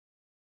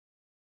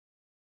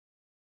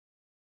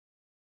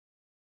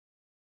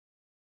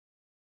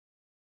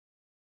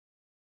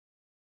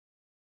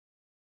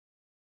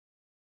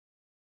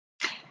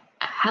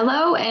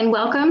Hello and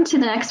welcome to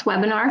the next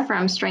webinar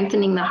from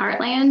Strengthening the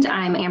Heartland.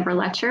 I'm Amber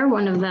Letcher,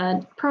 one of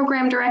the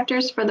program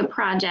directors for the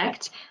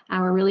project.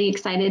 We're really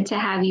excited to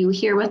have you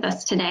here with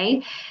us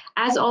today.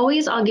 As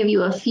always, I'll give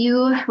you a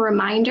few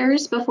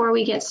reminders before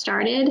we get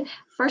started.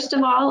 First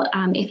of all,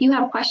 if you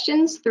have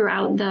questions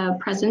throughout the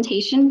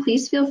presentation,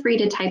 please feel free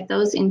to type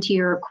those into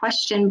your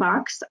question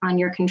box on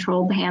your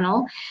control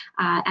panel.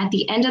 At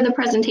the end of the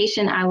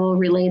presentation, I will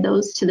relay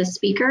those to the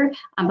speaker,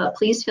 but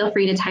please feel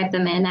free to type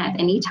them in at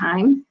any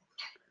time.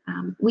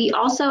 We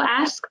also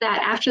ask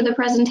that after the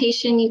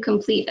presentation, you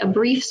complete a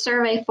brief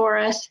survey for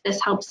us.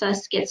 This helps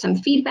us get some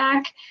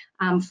feedback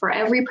for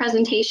every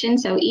presentation.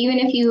 So even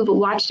if you've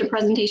watched a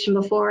presentation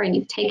before and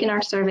you've taken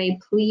our survey,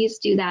 please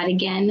do that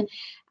again.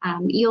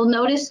 You'll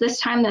notice this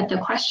time that the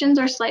questions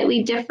are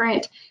slightly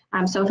different.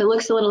 So if it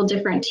looks a little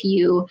different to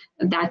you,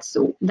 that's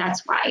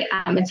why.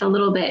 It's a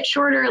little bit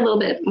shorter, a little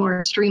bit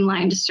more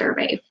streamlined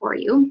survey for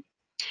you.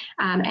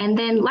 And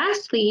then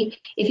lastly,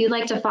 if you'd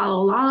like to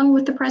follow along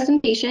with the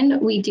presentation,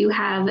 we do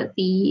have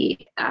the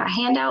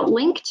handout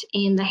linked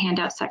in the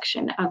handout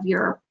section of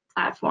your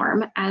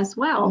platform as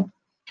well.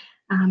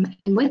 And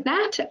with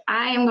that,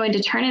 I am going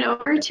to turn it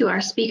over to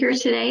our speaker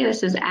today.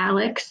 This is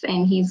Alex,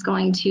 and he's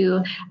going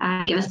to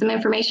give us some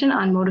information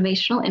on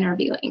motivational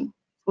interviewing.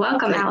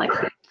 Welcome, Great. Alex.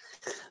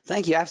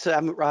 Thank you.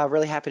 Absolutely. I'm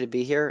really happy to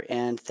be here,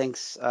 and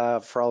thanks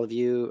for all of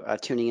you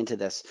tuning into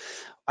this.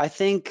 I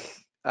think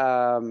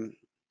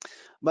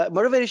but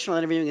motivational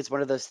interviewing is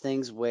one of those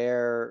things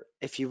where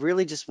if you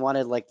really just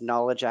wanted like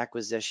knowledge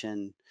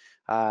acquisition,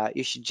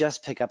 you should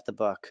just pick up the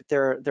book.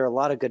 There are a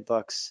lot of good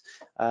books.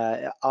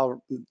 The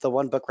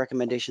one book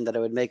recommendation that I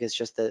would make is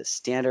just the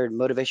standard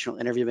Motivational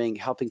Interviewing,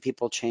 Helping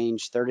People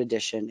Change, 3rd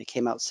edition. It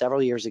came out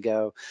several years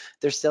ago.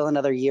 There's still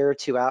another year or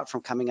two out from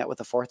coming out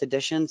with a 4th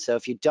edition. So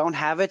if you don't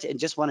have it and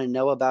just want to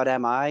know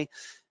about MI,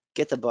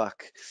 get the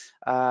book.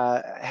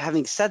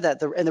 Having said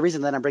that, and the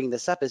reason that I'm bringing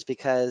this up is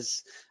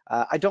because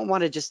I don't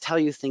want to just tell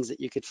you things that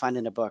you could find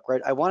in a book,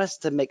 right? I want us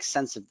to make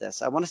sense of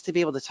this. I want us to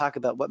be able to talk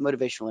about what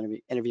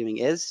motivational interviewing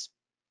is.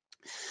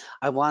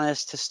 I want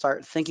us to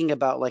start thinking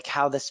about like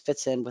how this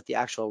fits in with the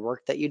actual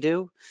work that you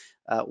do,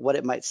 what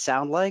it might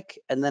sound like,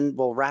 and then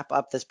we'll wrap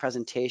up this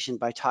presentation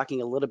by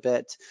talking a little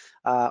bit,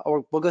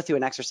 or we'll go through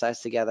an exercise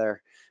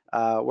together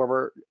where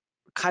we're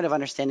kind of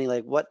understanding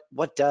like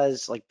what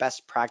does like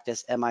best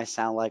practice MI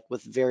sound like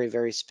with very,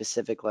 very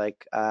specific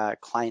like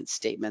client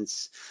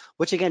statements,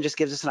 which again just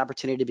gives us an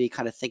opportunity to be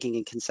kind of thinking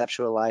and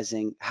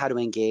conceptualizing how to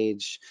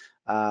engage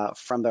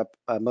from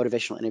a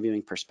motivational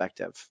interviewing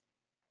perspective.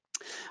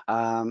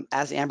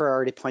 As Amber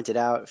already pointed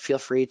out, feel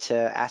free to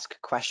ask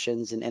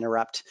questions and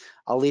interrupt.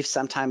 I'll leave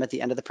some time at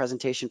the end of the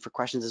presentation for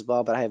questions as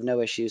well, but I have no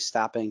issues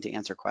stopping to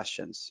answer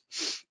questions.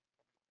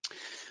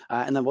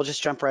 And then we'll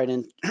just jump right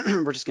in.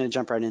 We're just going to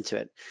jump right into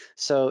it.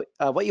 So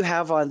what you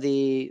have on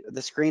the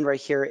screen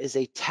right here is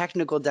a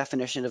technical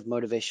definition of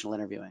motivational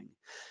interviewing.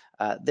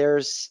 I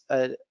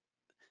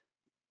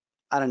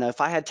don't know, if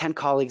I had 10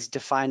 colleagues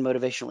define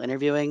motivational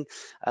interviewing,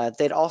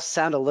 they'd all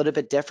sound a little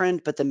bit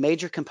different, but the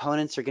major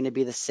components are going to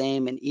be the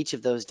same in each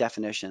of those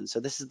definitions. So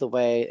this is the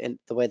way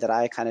that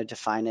I kind of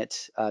define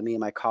it, me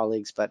and my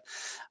colleagues. But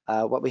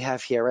what we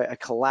have here, right, a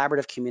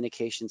collaborative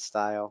communication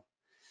style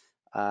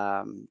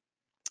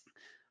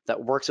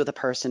that works with a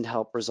person to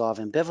help resolve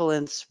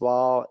ambivalence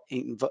while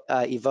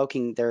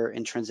evoking their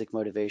intrinsic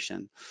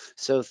motivation.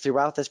 So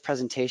throughout this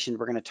presentation,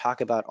 we're going to talk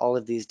about all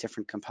of these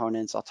different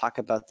components. I'll talk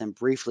about them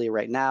briefly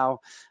right now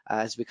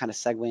as we kind of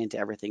segue into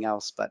everything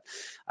else. But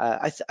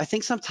I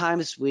think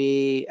sometimes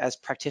we as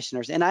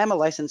practitioners, and I am a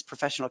licensed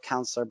professional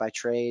counselor by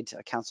trade,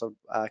 a counselor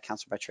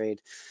by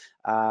trade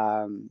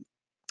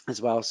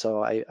as well.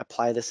 So I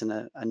apply this in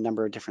a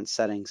number of different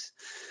settings.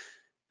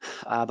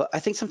 But I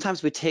think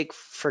sometimes we take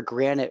for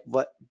granted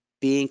what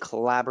being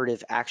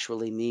collaborative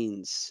actually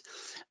means.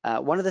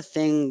 One of the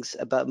things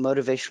about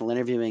motivational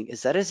interviewing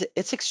is that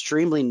it's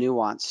extremely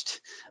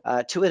nuanced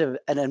to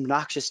an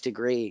obnoxious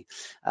degree.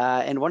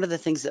 And one of the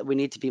things that we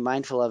need to be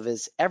mindful of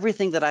is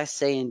everything that I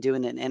say and do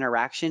in an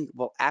interaction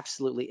will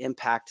absolutely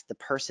impact the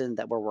person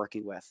that we're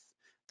working with.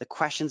 The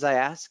questions I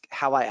ask,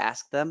 how I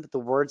ask them, the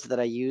words that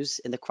I use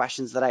in the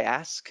questions that I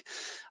ask,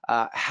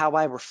 how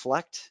I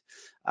reflect.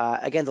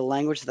 Again, the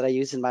language that I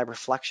use in my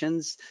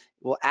reflections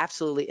will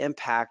absolutely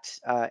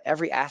impact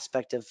every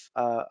aspect of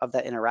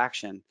that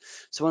interaction.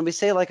 So when we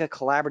say like a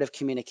collaborative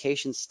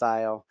communication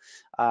style,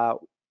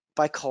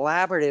 by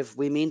collaborative,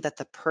 we mean that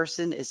the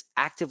person is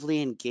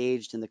actively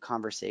engaged in the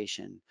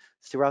conversation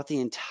throughout the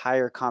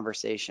entire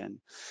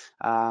conversation.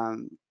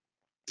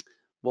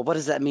 Well, what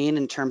does that mean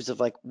in terms of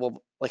like,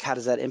 well, like how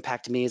does that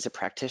impact me as a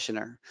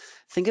practitioner?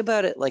 Think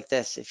about it like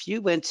this. If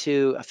you went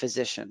to a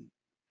physician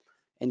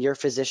and your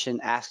physician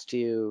asked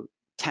you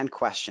 10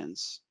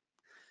 questions,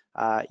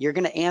 you're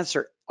going to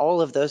answer all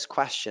of those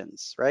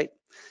questions, right?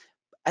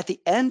 At the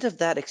end of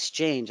that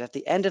exchange, at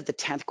the end of the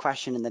 10th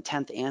question and the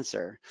 10th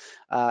answer,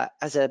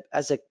 as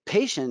a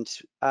patient,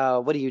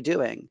 what are you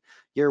doing?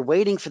 you're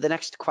waiting for the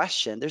next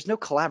question. There's no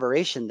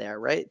collaboration there,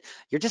 right?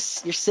 You're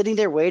sitting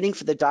there waiting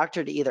for the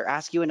doctor to either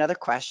ask you another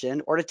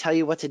question or to tell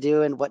you what to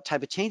do and what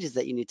type of changes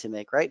that you need to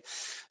make, right?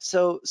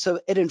 So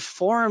it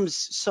informs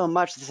so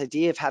much. This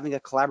idea of having a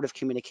collaborative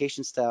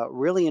communication style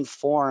really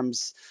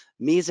informs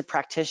me as a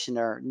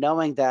practitioner,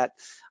 knowing that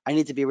I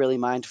need to be really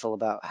mindful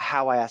about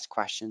how I ask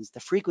questions, the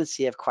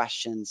frequency of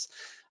questions,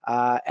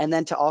 and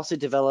then to also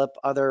develop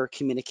other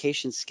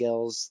communication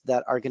skills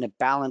that are going to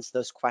balance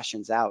those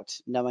questions out,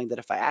 knowing that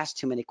if I ask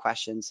too many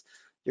questions,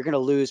 you're going to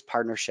lose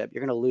partnership,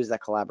 you're going to lose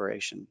that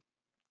collaboration.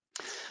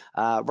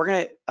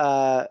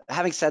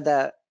 Having said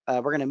that,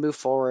 we're going to move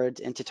forward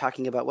into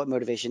talking about what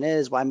motivation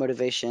is, why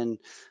motivation,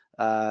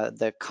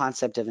 the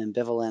concept of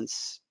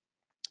ambivalence,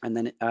 and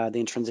then the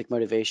intrinsic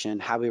motivation,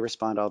 how we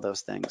respond to all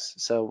those things.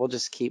 So we'll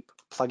just keep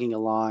plugging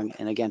along.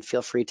 And again,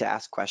 feel free to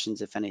ask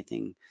questions if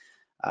anything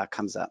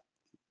comes up.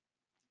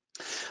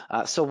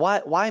 So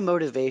why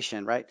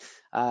motivation, right?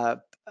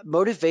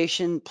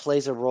 Motivation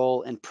plays a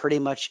role in pretty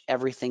much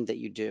everything that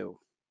you do.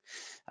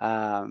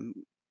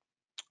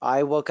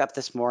 I woke up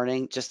this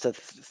morning, just to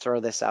throw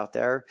this out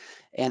there,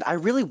 and I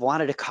really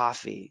wanted a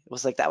coffee. It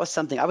was like, that was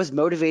something, I was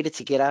motivated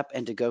to get up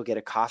and to go get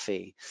a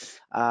coffee.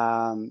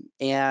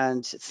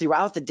 And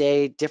throughout the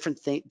day, different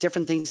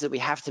things that we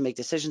have to make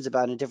decisions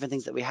about and different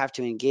things that we have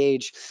to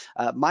engage.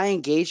 My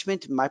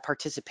engagement, my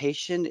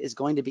participation is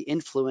going to be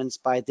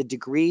influenced by the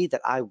degree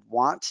that I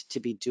want to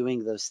be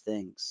doing those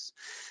things.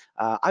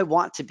 I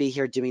want to be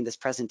here doing this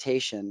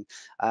presentation,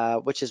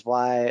 which is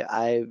why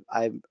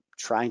I'm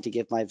trying to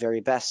give my very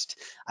best.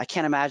 I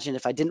can't imagine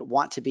if I didn't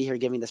want to be here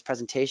giving this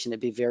presentation, it'd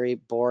be very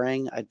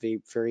boring. I'd be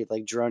very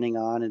like droning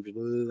on and be,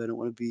 I don't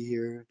want to be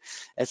here.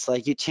 It's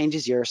like it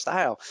changes your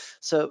style.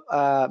 So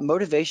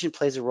motivation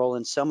plays a role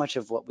in so much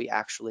of what we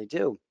actually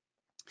do.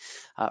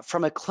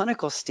 From a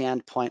clinical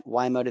standpoint,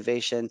 why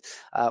motivation?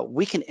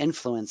 We can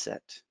influence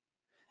it.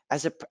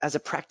 As a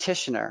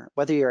practitioner,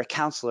 whether you're a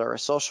counselor, a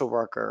social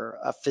worker,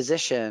 a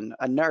physician,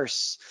 a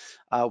nurse,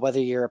 whether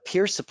you're a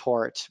peer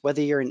support,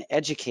 whether you're an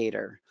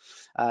educator,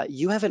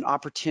 you have an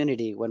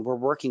opportunity when we're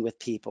working with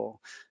people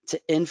to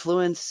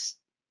influence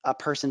a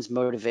person's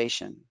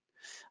motivation.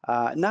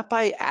 Not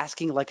by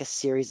asking like a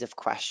series of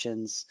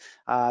questions.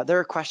 There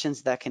are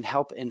questions that can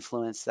help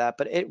influence that,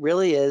 but it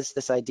really is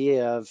this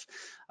idea of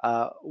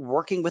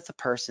working with the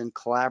person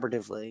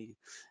collaboratively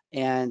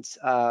and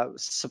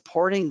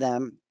supporting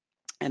them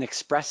and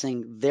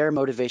expressing their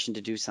motivation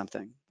to do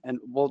something. And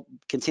we'll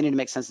continue to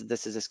make sense of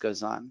this as this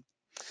goes on.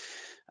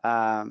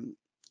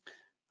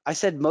 I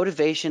said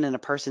motivation and a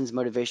person's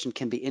motivation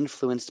can be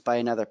influenced by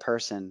another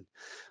person.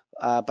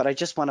 But I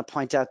just want to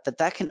point out that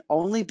that can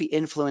only be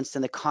influenced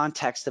in the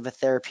context of a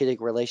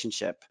therapeutic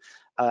relationship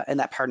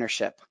and that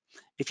partnership.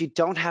 If you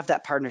don't have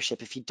that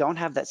partnership, if you don't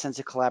have that sense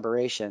of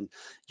collaboration,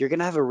 you're going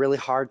to have a really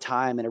hard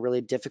time and a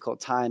really difficult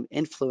time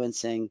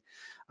influencing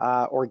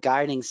or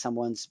guiding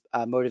someone's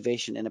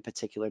motivation in a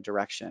particular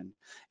direction.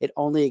 It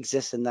only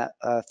exists in that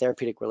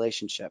therapeutic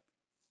relationship.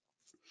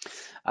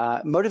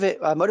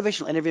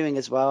 Motivational interviewing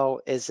as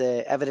well is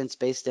a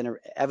evidence-based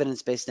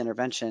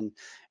intervention,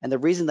 and the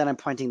reason that I'm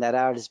pointing that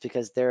out is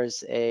because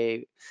there's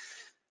a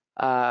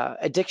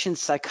addiction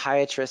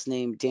psychiatrist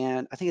named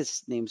Dan, I think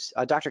his name's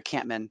Dr.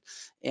 Campman,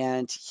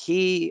 and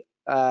he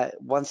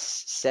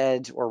once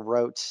said or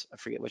wrote, I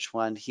forget which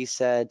one, he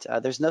said,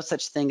 there's no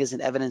such thing as an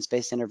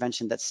evidence-based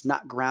intervention that's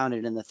not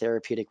grounded in the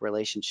therapeutic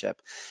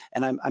relationship.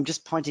 And I'm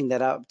just pointing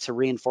that out to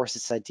reinforce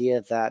this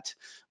idea that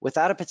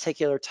without a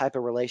particular type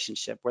of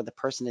relationship where the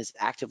person is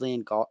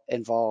actively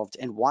involved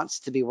and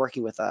wants to be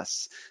working with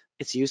us,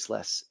 it's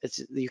useless.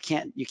 You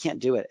can't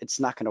do it. It's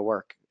not going to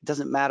work. It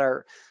doesn't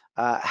matter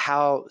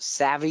how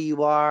savvy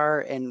you are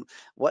and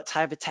what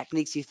type of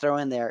techniques you throw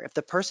in there. If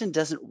the person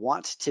doesn't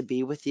want to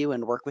be with you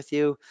and work with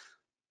you,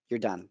 you're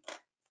done.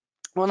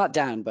 Well, not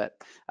done, but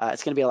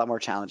it's going to be a lot more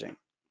challenging.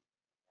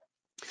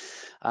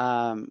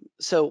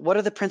 So what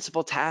are the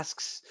principal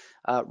tasks?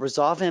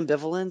 Resolve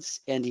ambivalence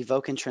and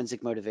evoke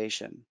intrinsic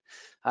motivation.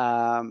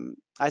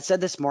 I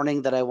said this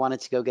morning that I wanted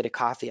to go get a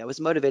coffee. I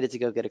was motivated to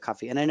go get a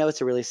coffee, and I know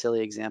it's a really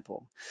silly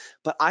example,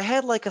 but I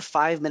had like a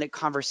 5-minute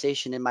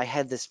conversation in my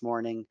head this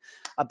morning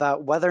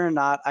about whether or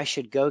not I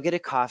should go get a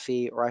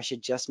coffee or I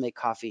should just make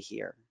coffee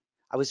here.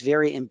 I was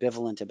very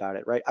ambivalent about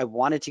it, right? I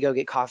wanted to go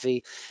get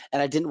coffee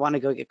and I didn't want to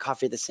go get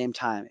coffee at the same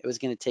time. It was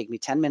going to take me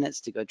 10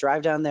 minutes to go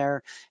drive down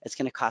there. It's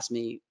going to cost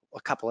me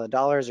a couple of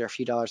dollars or a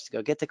few dollars to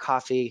go get the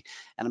coffee,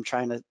 and I'm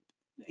trying to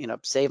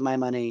save my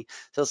money.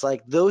 So it's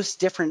like those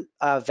different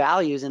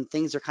values and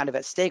things are kind of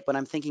at stake when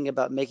I'm thinking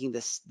about making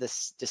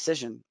this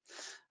decision.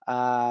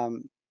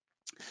 And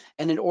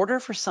in order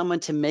for someone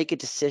to make a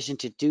decision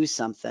to do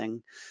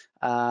something,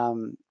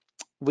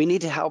 we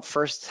need to help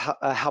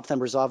them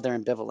resolve their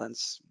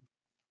ambivalence.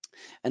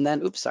 And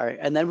then,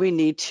 and then we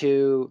need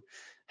to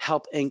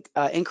help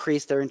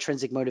increase their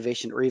intrinsic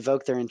motivation or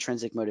evoke their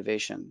intrinsic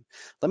motivation.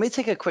 Let me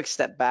take a quick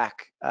step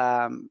back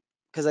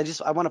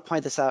because I want to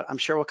point this out. I'm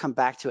sure we'll come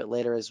back to it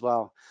later as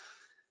well.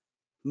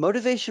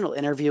 Motivational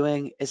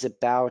interviewing is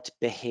about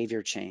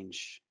behavior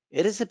change.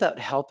 It is about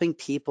helping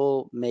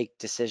people make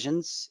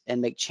decisions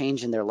and make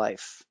change in their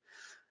life,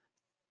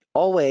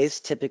 always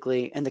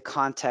typically in the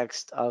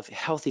context of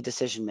healthy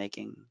decision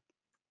making.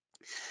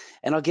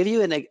 And I'll give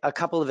you a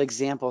couple of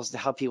examples to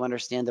help you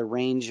understand the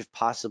range of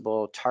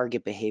possible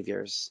target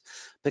behaviors,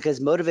 because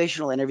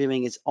motivational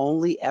interviewing is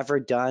only ever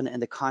done in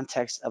the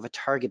context of a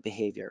target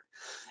behavior.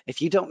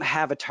 If you don't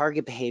have a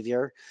target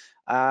behavior,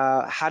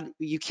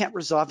 you can't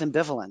resolve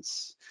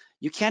ambivalence.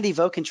 You can't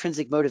evoke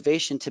intrinsic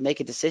motivation to make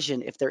a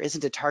decision if there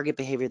isn't a target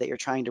behavior that you're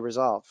trying to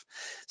resolve.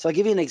 So I'll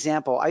give you an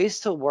example. I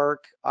used to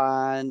work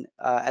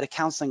at a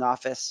counseling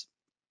office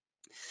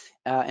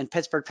in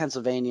Pittsburgh,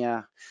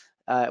 Pennsylvania.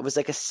 It was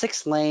like a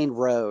 6-lane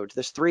road.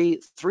 There's three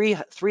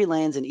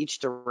lanes in each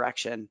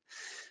direction.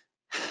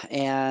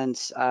 And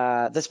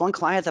this one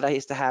client that I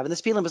used to have, and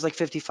this feeling was like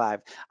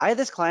 55. I had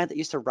this client that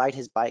used to ride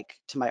his bike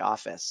to my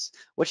office,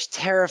 which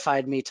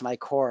terrified me to my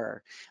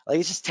core. Like,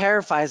 it just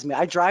terrifies me.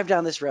 I drive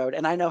down this road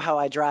and I know how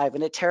I drive,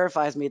 and it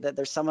terrifies me that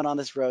there's someone on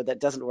this road that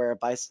doesn't wear a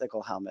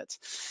bicycle helmet.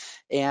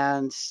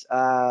 And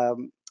I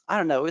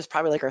don't know, it was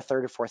probably like our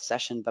 3rd or 4th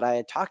session, but I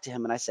had talked to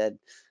him and I said,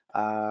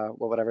 well,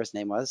 whatever his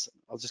name was,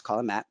 I'll just call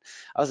him Matt.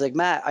 I was like,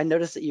 Matt, I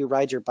noticed that you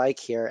ride your bike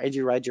here and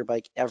you ride your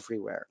bike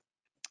everywhere.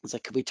 I was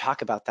like, could we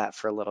talk about that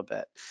for a little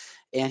bit?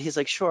 And he's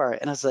like, sure.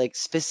 And I was like,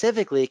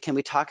 specifically, can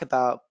we talk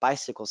about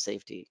bicycle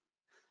safety?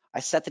 I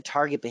set the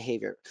target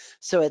behavior.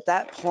 So at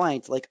that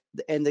point, like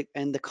in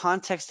the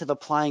context of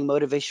applying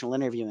motivational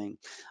interviewing,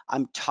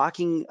 I'm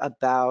talking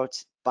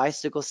about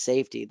bicycle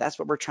safety. That's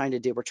what we're trying to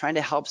do. We're trying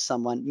to help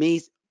someone.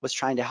 Me was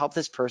trying to help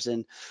this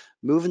person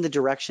move in the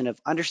direction of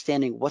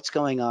understanding what's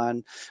going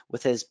on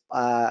with his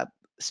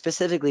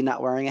specifically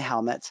not wearing a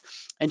helmet,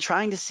 and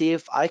trying to see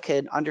if I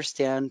could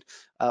understand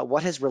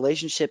what his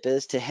relationship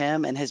is to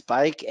him and his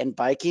bike and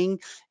biking,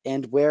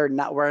 and where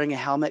not wearing a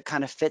helmet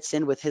kind of fits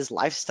in with his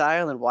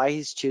lifestyle and why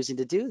he's choosing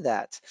to do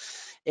that.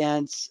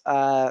 And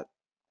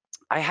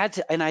I had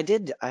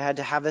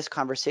to have this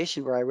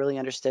conversation where I really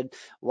understood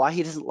why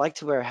he doesn't like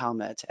to wear a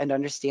helmet, and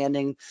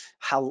understanding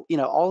how,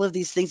 all of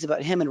these things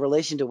about him in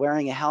relation to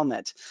wearing a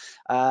helmet,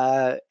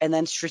 and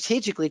then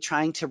strategically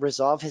trying to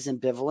resolve his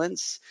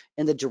ambivalence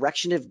in the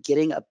direction of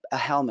getting a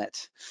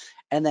helmet,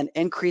 and then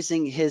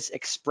increasing his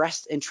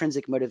expressed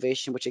intrinsic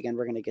motivation, which again,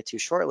 we're going to get to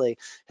shortly,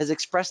 his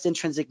expressed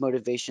intrinsic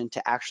motivation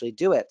to actually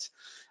do it.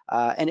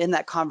 And in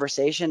that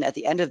conversation, at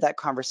the end of that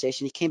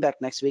conversation, he came back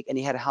next week and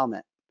he had a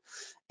helmet.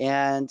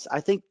 And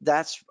I think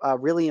that's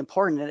really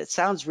important. And it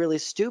sounds really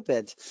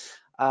stupid,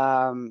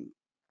 but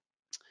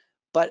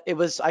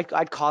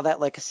I'd call that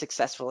like a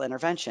successful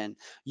intervention.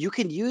 You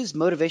can use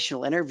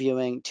motivational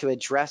interviewing to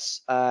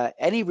address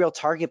any real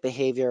target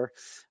behavior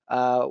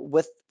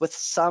with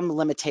some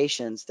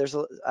limitations. There's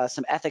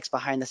some ethics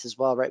behind this as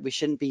well, right? We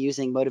shouldn't be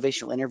using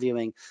motivational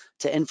interviewing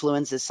to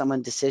influence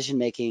someone's decision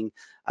making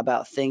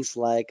about things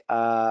like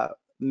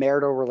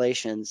marital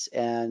relations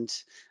and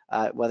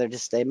whether to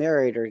stay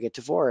married or get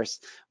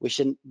divorced. We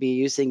shouldn't be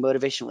using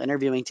motivational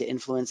interviewing to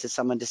influence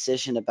someone's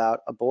decision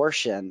about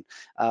abortion,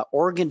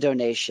 organ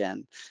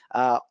donation,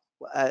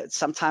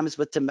 sometimes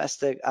with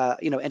domestic,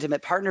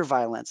 intimate partner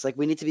violence. Like,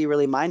 we need to be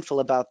really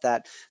mindful about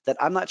that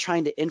I'm not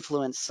trying to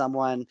influence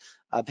someone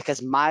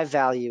because my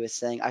value is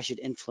saying I should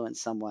influence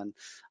someone.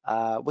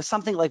 With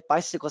something like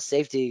bicycle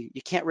safety,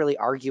 you can't really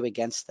argue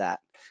against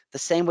that. The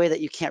same way that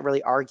you can't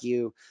really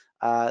argue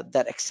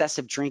that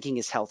excessive drinking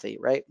is healthy,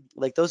 right?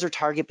 Like, those are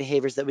target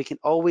behaviors that we can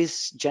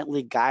always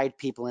gently guide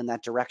people in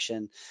that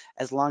direction,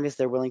 as long as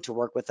they're willing to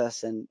work with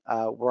us, and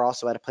we're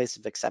also at a place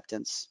of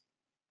acceptance.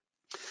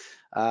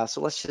 So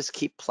let's just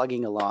keep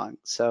plugging along.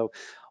 So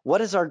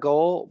what is our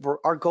goal?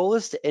 Our goal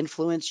is to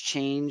influence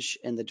change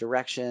in the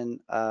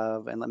direction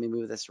of, and let me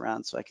move this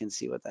around so I can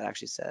see what that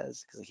actually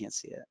says, because I can't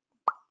see it.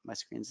 My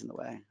screen's in the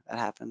way. That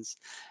happens.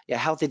 Yeah,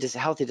 healthy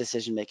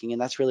decision making,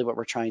 and that's really what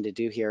we're trying to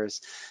do here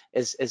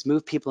is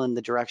move people in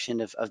the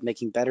direction of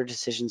making better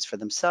decisions for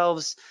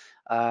themselves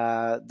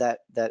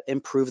that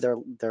improve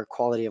their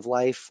quality of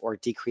life or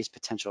decrease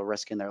potential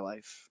risk in their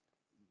life.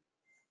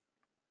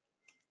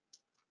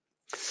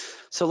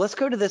 So let's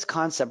go to this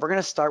concept. We're going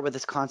to start with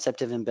this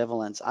concept of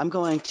ambivalence. I'm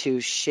going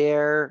to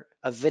share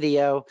a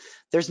video.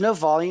 There's no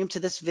volume to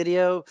this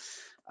video,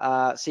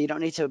 so you don't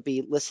need to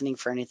be listening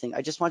for anything.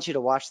 I just want you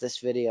to watch this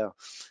video.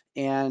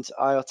 And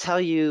I'll tell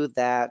you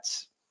that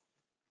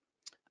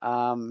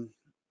the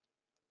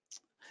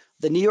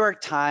New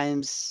York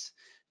Times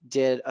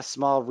did a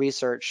small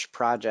research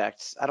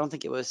project. I don't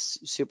think it was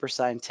super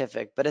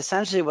scientific, but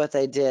essentially what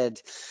they did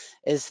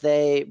is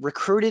they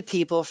recruited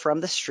people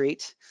from the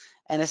street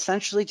and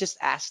essentially just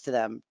asked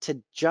them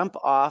to jump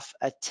off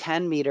a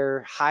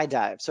 10-meter high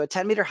dive. So a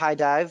 10-meter high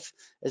dive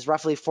is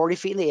roughly 40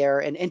 feet in the air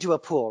and into a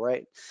pool,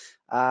 right?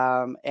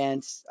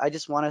 And I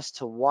just want us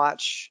to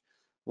watch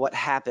what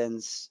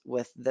happens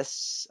with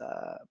this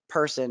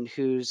person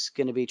who's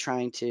going to be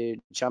trying to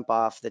jump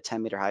off the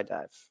 10-meter high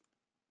dive.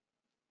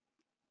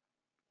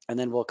 And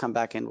then we'll come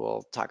back and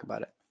we'll talk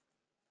about it.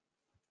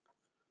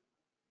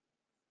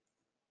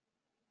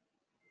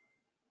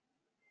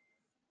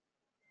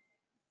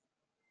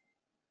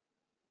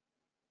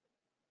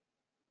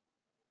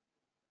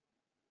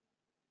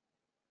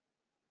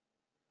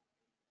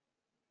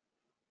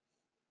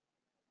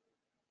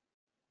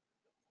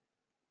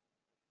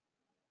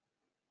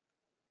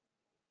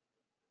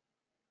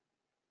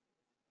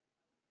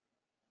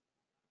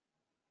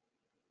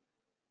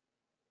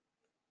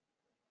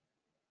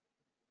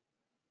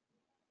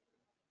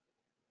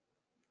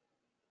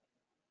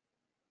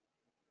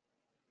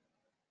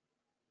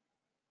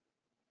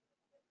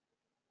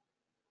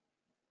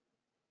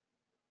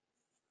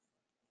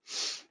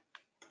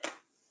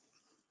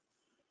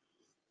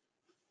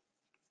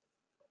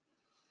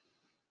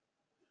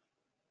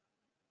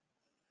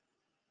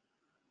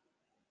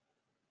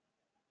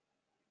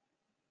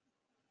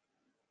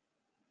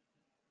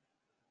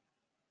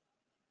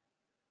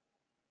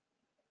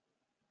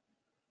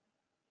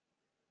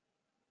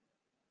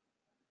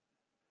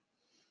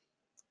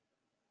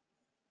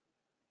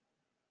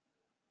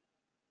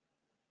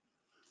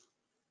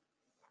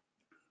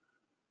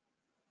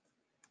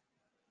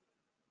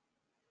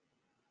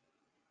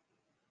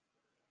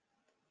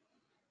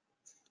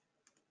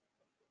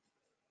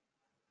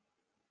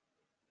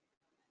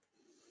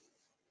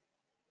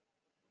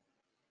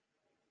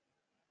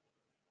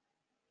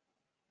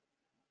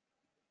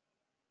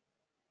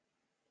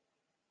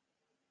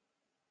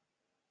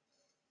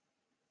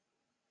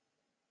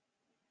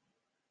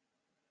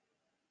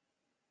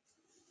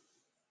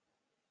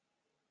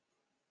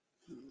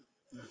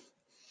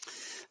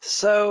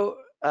 So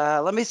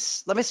let me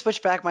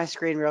switch back my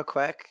screen real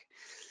quick,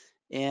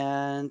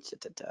 and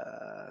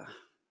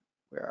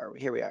where are we?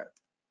 Here we are.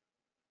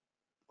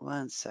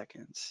 1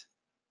 second.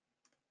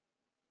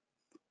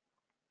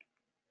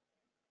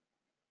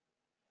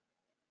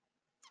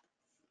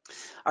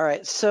 All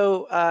right,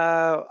 so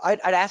I'd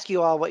ask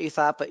you all what you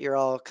thought, but you're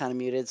all kind of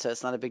muted, so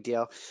it's not a big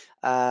deal.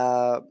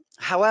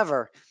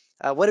 However,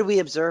 what did we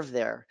observe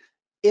there?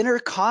 Inner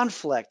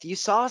conflict. You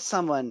saw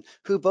someone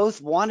who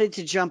both wanted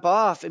to jump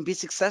off and be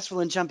successful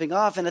in jumping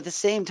off, and at the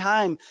same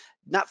time,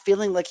 not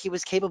feeling like he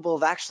was capable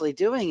of actually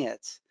doing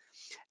it.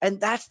 And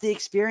that's the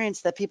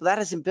experience that people, that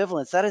is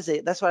ambivalence.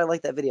 That's why I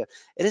like that video.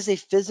 It is a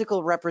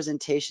physical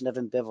representation of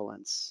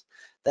ambivalence.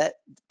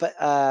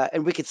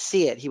 And we could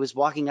see it. He was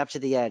walking up to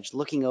the edge,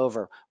 looking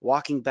over,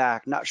 walking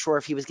back, not sure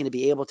if he was going to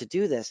be able to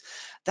do this.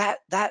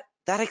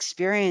 That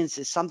experience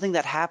is something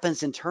that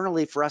happens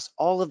internally for us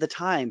all of the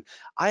time.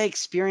 I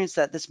experienced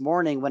that this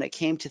morning when it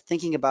came to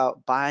thinking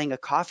about buying a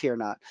coffee or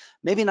not.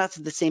 Maybe not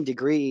to the same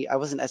degree. I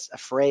wasn't as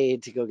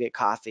afraid to go get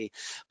coffee,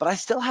 but I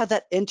still had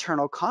that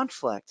internal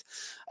conflict.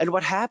 And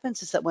what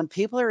happens is that when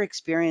people are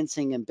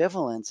experiencing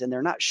ambivalence and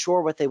they're not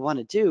sure what they want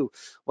to do,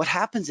 what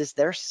happens is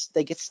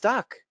they get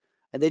stuck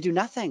and they do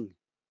nothing.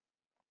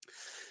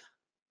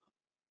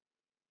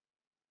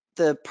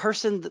 The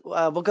person,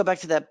 we'll go back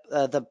to that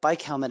the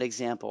bike helmet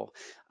example.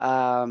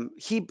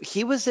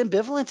 He was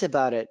ambivalent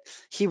about it.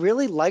 He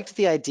really liked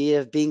the idea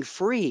of being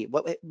free.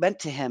 What it meant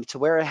to him to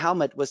wear a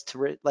helmet was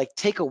to like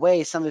take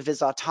away some of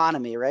his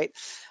autonomy, right?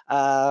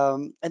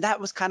 And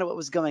that was kind of what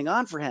was going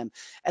on for him.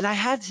 And I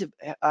had to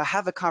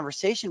have a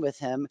conversation with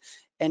him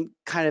and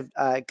kind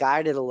of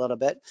guide it a little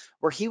bit,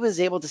 where he was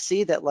able to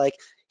see that like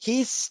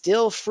he's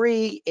still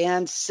free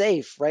and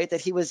safe, right?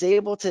 That he was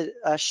able to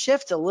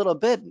shift a little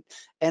bit,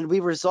 and we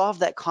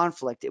resolved that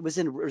conflict. It was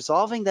in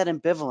resolving that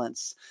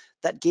ambivalence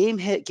that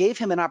gave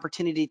him an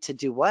opportunity to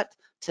do what?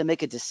 To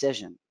make a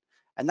decision.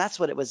 And that's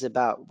what it was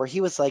about, where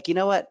he was like, you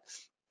know what?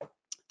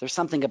 There's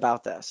something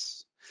about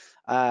this.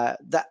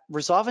 That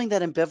resolving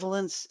that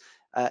ambivalence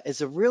is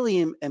a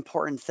really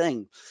important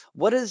thing.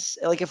 What is,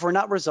 like, if we're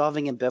not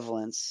resolving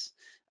ambivalence,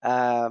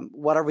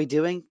 what are we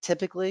doing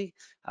typically?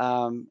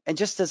 And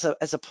just as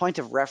a point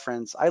of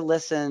reference, I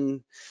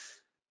listen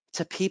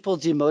to people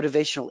do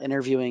motivational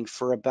interviewing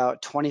for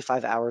about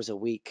 25 hours a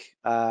week.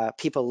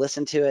 People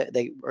listen to it,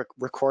 they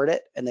record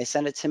it, and they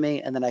send it to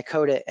me, and then I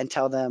code it and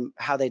tell them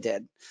how they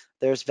did.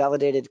 There's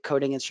validated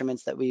coding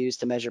instruments that we use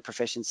to measure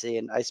proficiency,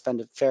 and I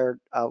spend a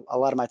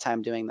lot of my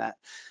time doing that.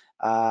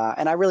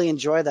 And I really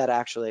enjoy that,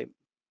 actually.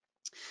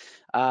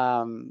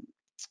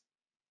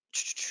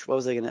 What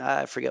was I gonna,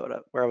 I forget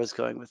where I was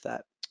going with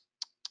that.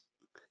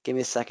 Give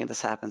me a second,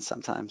 this happens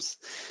sometimes.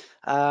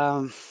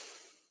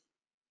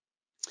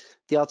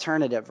 The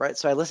alternative, right?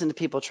 So I listen to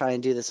people try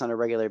and do this on a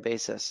regular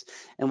basis.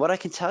 And what I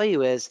can tell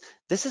you is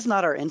this is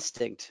not our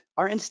instinct.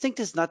 Our instinct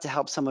is not to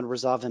help someone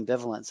resolve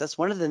ambivalence. That's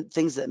one of the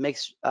things that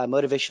makes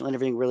motivational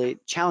interviewing really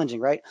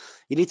challenging, right?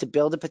 You need to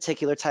build a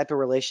particular type of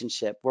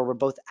relationship where we're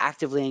both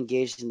actively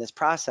engaged in this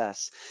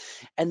process.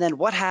 And then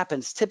what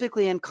happens?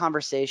 Typically in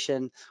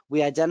conversation,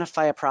 we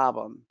identify a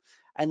problem.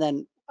 And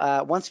then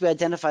once we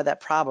identify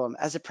that problem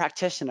as a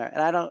practitioner,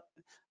 and I don't,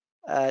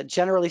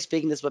 generally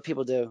speaking, this is what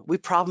people do. We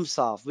problem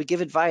solve, we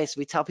give advice,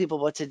 we tell people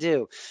what to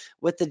do.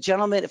 With the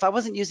gentleman, if I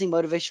wasn't using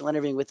motivational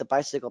interviewing with the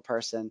bicycle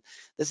person,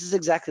 this is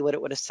exactly what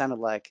it would have sounded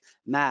like.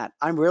 Matt,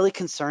 I'm really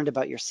concerned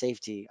about your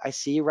safety. I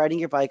see you riding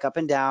your bike up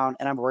and down,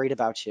 and I'm worried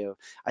about you.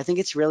 I think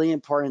it's really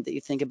important that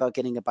you think about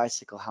getting a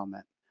bicycle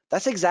helmet.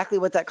 That's exactly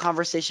what that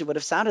conversation would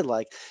have sounded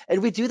like.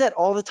 And we do that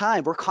all the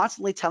time. We're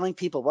constantly telling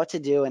people what to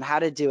do and how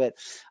to do it.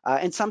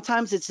 And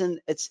sometimes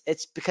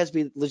it's because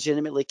we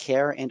legitimately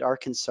care and are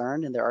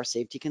concerned, and there are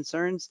safety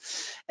concerns.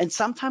 And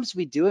sometimes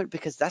we do it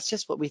because that's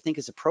just what we think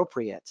is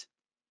appropriate.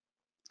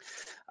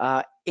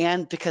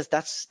 And because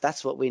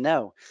that's what we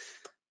know.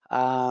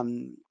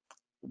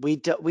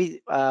 We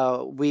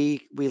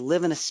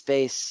live in a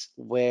space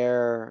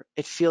where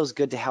it feels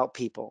good to help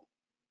people.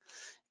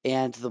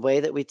 And the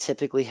way that we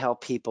typically help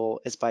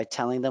people is by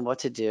telling them what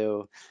to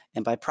do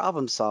and by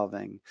problem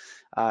solving.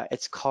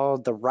 It's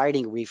called the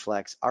righting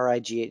reflex,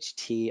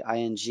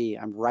 R-I-G-H-T-I-N-G.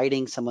 I'm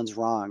righting someone's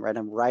wrong, right?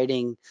 I'm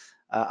righting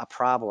a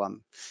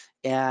problem.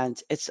 And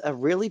it's a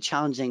really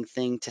challenging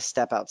thing to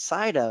step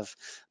outside of,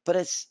 but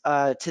it's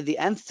to the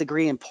nth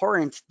degree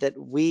important that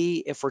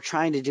we, if we're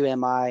trying to do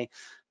MI,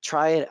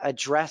 try and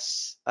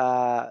address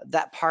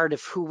that part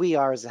of who we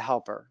are as a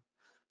helper,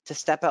 to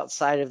step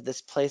outside of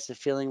this place of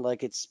feeling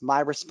like it's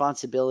my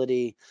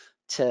responsibility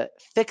to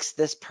fix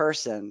this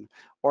person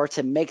or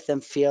to make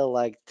them feel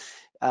like,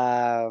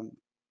 to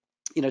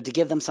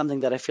give them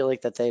something that I feel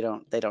like that they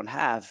don't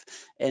have.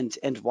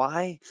 And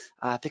why?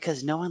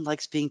 Because no one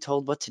likes being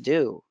told what to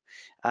do,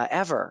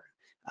 ever.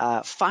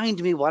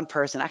 Find me one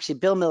person. Actually,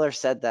 Bill Miller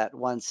said that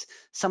once.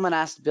 Someone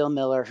asked Bill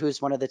Miller,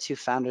 who's one of the two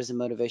founders of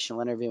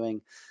motivational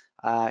interviewing,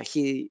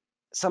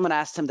 someone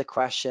asked him the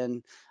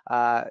question,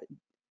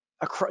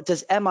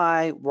 does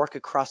MI work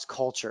across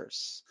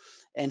cultures?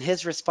 And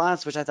his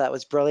response, which I thought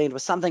was brilliant,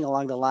 was something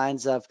along the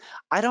lines of,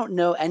 I don't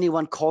know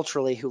anyone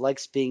culturally who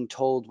likes being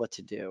told what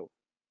to do.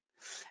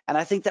 And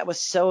I think that was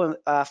so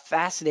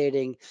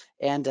fascinating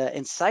and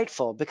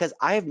insightful, because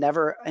I have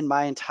never in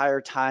my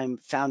entire time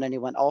found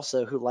anyone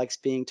also who likes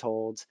being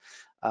told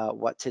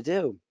what to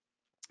do.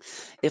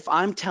 If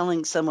I'm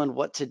telling someone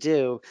what to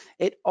do,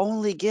 it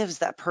only gives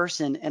that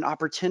person an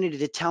opportunity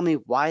to tell me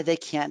why they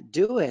can't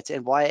do it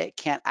and why it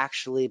can't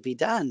actually be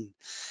done.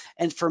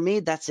 And for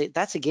me, that's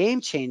a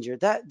game changer.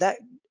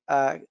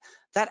 Uh,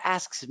 that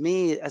asks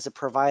me as a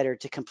provider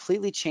to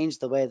completely change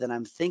the way that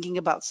I'm thinking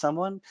about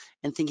someone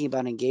and thinking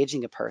about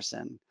engaging a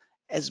person,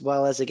 as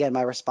well as, again,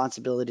 my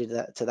responsibility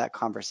to that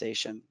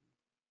conversation.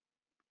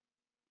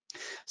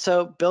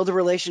 So build a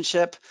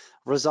relationship,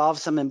 resolve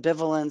some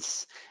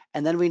ambivalence,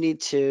 and then we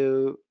need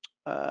to,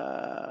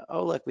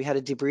 oh, look, we had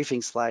a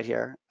debriefing slide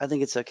here. I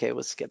think it's okay,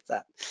 we'll skip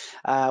that.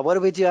 What do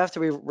we do after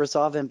we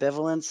resolve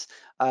ambivalence?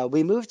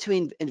 We move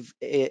to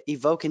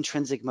evoke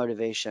intrinsic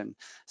motivation.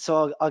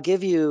 So I'll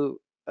give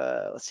you,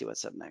 let's see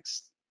what's up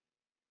next.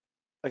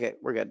 Okay,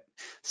 we're good.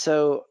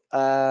 So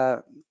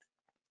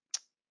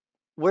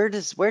where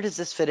does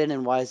this fit in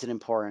and why is it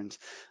important?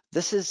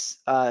 This is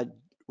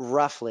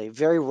roughly,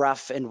 very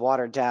rough and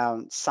watered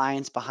down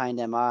science behind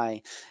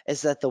MI,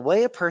 is that the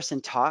way a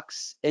person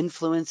talks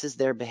influences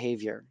their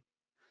behavior.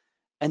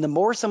 And the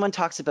more someone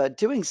talks about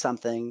doing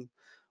something,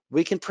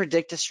 we can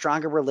predict a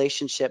stronger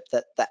relationship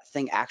that that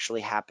thing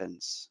actually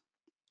happens.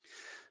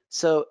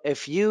 So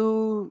if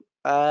you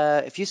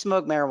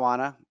smoke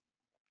marijuana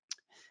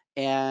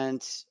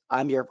and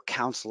I'm your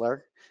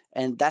counselor,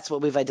 and that's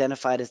what we've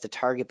identified as the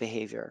target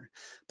behavior.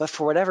 But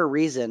for whatever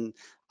reason,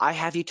 I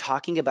have you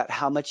talking about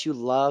how much you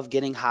love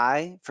getting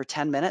high for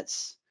 10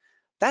 minutes.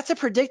 That's a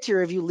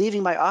predictor of you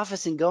leaving my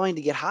office and going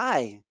to get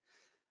high.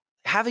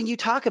 Having you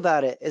talk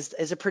about it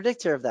is a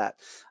predictor of that,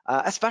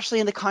 especially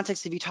in the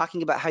context of you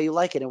talking about how you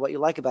like it and what you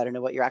like about it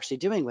and what you're actually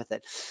doing with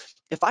it.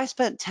 If I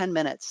spent 10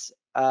 minutes,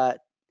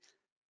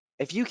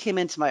 if you came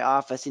into my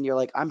office and you're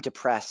like, I'm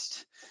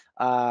depressed,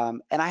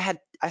 and I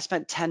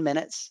spent 10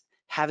 minutes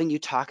having you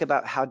talk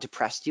about how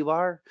depressed you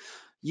are,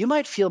 you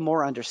might feel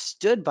more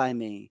understood by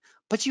me,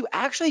 but you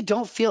actually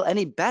don't feel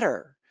any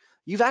better.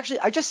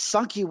 I just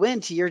sunk you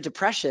into your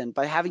depression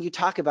by having you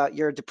talk about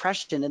your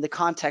depression in the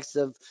context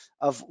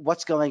of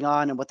what's going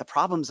on and what the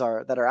problems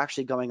are that are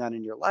actually going on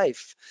in your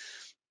life.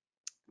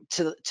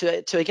 To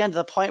again, to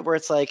the point where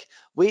it's like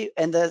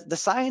the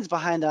science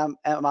behind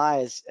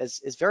MI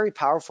is very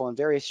powerful and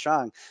very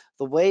strong.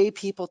 The way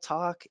people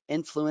talk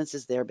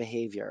influences their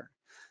behavior.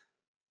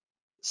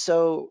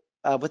 So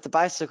with the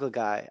bicycle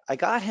guy, I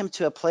got him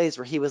to a place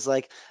where he was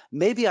like,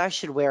 maybe I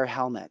should wear a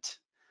helmet.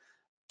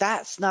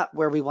 That's not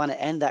where we want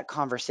to end that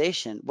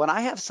conversation. When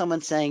I have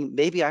someone saying,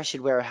 maybe I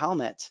should wear a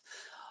helmet,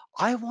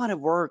 I want to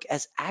work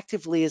as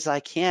actively as I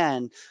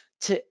can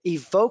to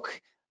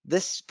evoke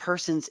this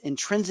person's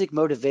intrinsic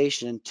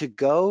motivation to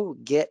go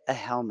get a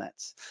helmet.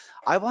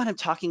 I want him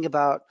talking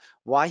about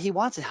why he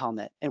wants a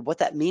helmet and what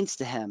that means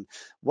to him,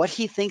 what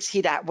he thinks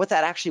what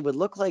that actually would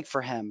look like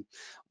for him.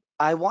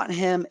 I want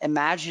him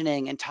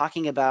imagining and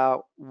talking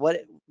about what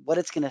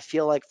it's going to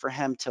feel like for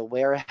him to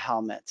wear a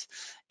helmet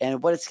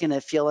and what it's going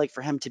to feel like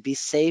for him to be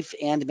safe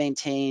and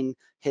maintain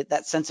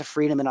that sense of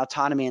freedom and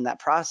autonomy in that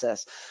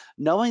process,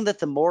 knowing that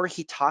the more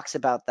he talks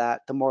about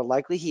that, the more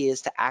likely he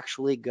is to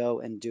actually go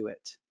and do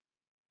it.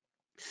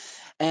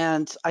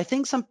 And I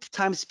think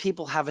sometimes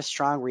people have a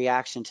strong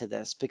reaction to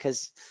this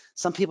because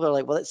some people are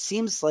like, well, it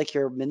seems like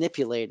you're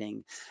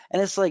manipulating.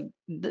 And it's like,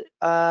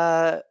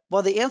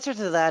 well, the answer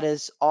to that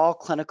is all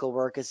clinical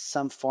work is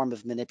some form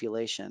of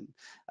manipulation.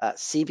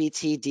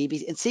 CBT,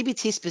 DBT, and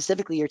CBT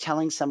specifically, you're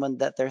telling someone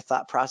that their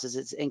thought process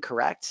is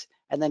incorrect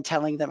and then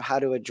telling them how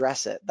to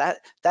address it. That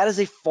is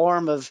a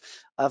form of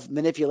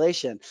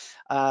manipulation.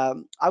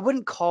 I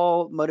wouldn't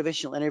call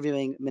motivational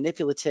interviewing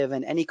manipulative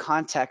in any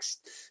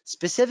context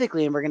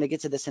specifically, and we're going to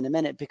get to this in a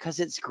minute, because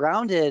it's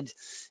grounded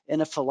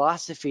in a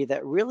philosophy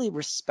that really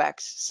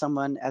respects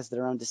someone as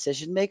their own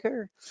decision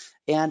maker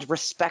and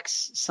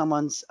respects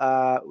someone's,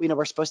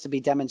 we're supposed to be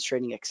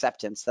demonstrating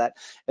acceptance that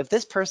if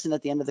this person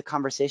at the end of the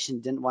conversation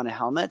didn't want a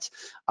helmet,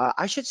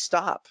 I should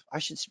stop. I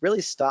should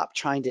really stop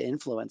trying to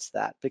influence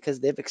that because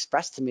they've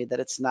expressed to me that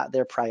it's not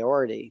their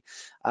priority.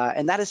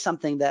 And that is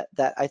something that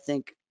I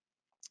think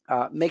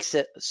makes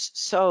it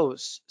so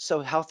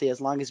healthy,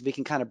 as long as we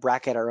can kind of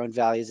bracket our own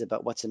values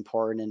about what's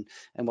important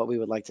and what we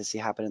would like to see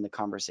happen in the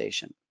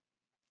conversation.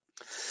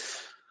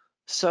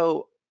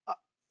 So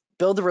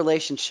build a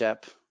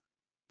relationship,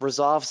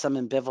 resolve some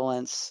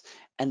ambivalence,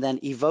 and then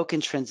evoke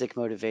intrinsic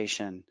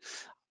motivation.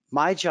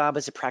 My job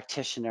as a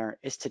practitioner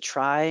is to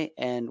try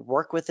and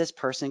work with this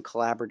person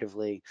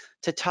collaboratively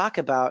to talk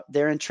about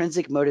their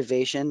intrinsic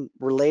motivation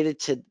related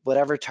to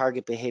whatever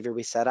target behavior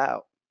we set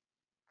out.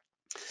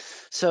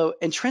 So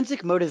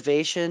intrinsic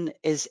motivation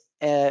is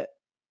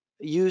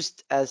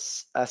used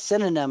as a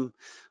synonym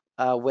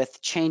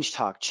with change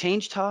talk.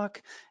 Change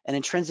talk and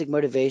intrinsic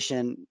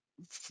motivation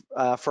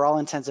for all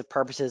intents and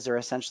purposes, are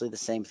essentially the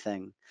same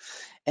thing.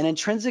 And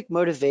intrinsic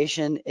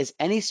motivation is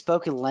any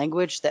spoken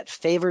language that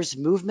favors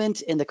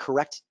movement in the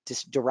correct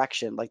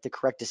direction, like the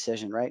correct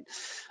decision, right?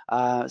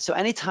 So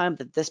anytime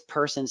that this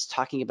person's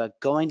talking about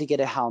going to get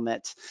a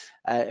helmet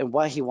and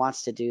why he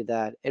wants to do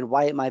that and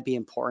why it might be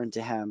important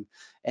to him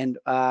and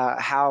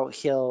how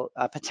he'll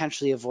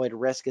potentially avoid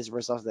risk as a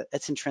result of that,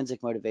 it's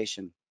intrinsic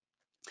motivation.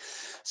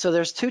 So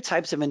there's two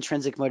types of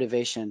intrinsic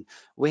motivation.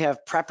 We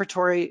have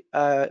preparatory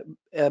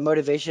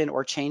motivation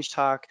or change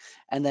talk,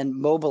 and then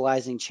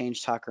mobilizing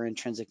change talk or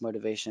intrinsic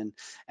motivation.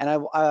 And I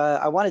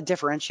want to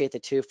differentiate the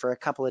two for a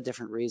couple of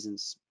different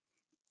reasons.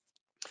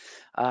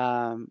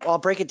 I'll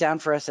break it down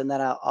for us and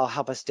then I'll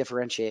help us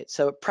differentiate.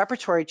 So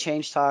preparatory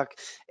change talk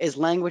is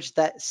language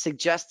that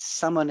suggests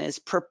someone is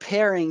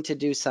preparing to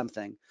do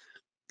something.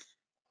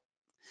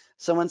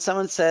 So when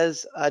someone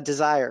says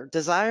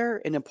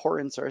desire and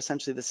importance are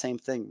essentially the same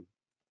thing.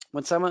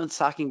 When someone's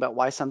talking about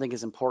why something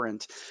is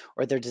important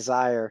or their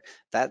desire,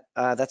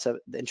 that's the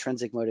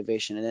intrinsic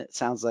motivation. And it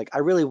sounds like, I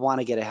really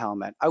want to get a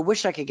helmet. I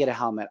wish I could get a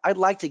helmet. I'd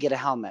like to get a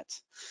helmet.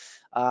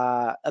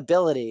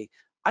 Ability,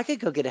 I could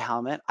go get a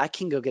helmet. I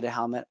can go get a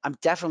helmet. I'm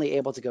definitely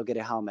able to go get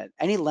a helmet.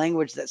 Any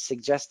language that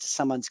suggests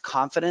someone's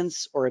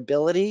confidence or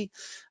ability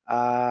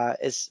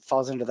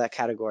falls into that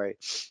category.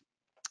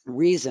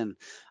 Reason.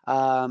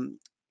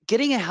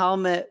 Getting a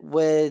helmet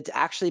would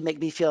actually make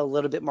me feel a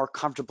little bit more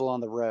comfortable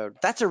on the road.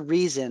 That's a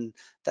reason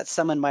that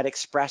someone might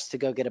express to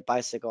go get a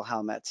bicycle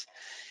helmet.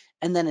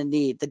 And then a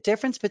need. The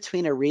difference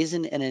between a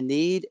reason and a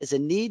need is a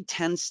need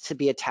tends to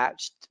be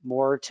attached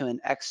more to an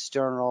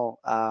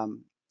external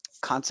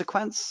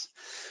consequence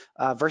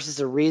versus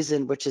a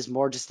reason, which is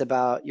more just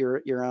about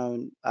your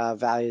own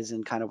values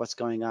and kind of what's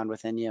going on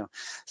within you.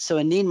 So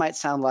a need might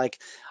sound like,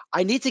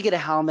 I need to get a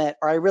helmet,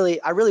 or I really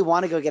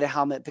want to go get a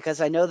helmet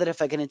because I know that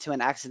if I get into an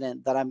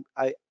accident that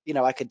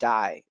I could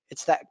die.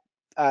 It's that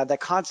the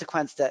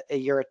consequence that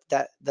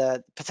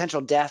the potential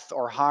death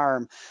or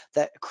harm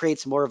that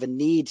creates more of a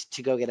need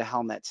to go get a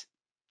helmet.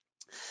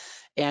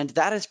 And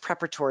that is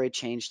preparatory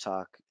change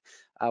talk.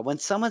 When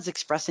someone's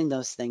expressing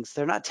those things,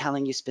 they're not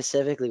telling you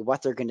specifically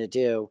what they're going to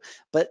do,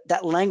 but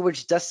that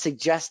language does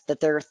suggest that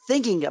they're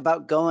thinking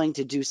about going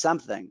to do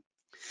something.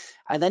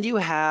 And then you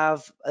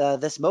have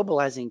this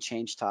mobilizing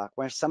change talk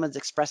where someone's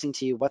expressing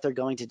to you what they're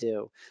going to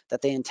do,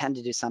 that they intend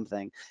to do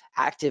something.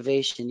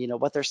 Activation,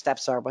 what their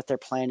steps are, what they're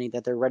planning,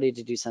 that they're ready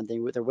to do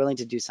something, they're willing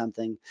to do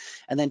something.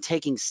 And then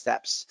taking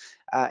steps.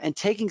 And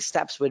taking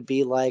steps would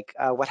be like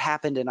what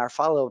happened in our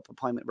follow-up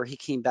appointment where he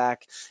came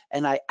back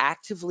and I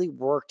actively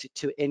worked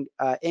to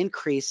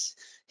increase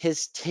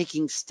his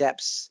taking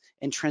steps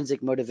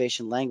intrinsic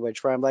motivation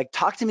language, where I'm like,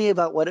 talk to me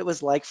about what it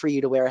was like for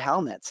you to wear a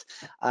helmet,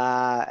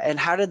 and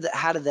how did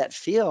that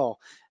feel?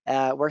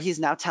 Where he's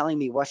now telling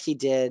me what he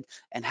did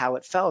and how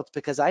it felt,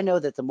 because I know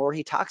that the more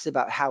he talks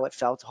about how it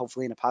felt,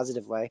 hopefully in a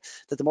positive way,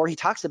 that the more he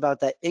talks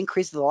about that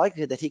increases the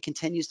likelihood that he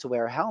continues to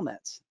wear a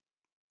helmet.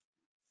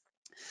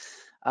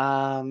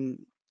 But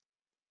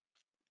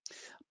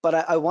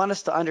I want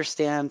us to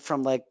understand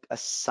from like a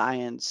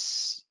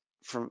science,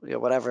 from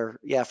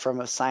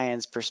from a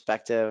science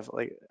perspective,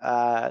 like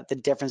the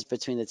difference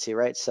between the two,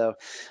 right? So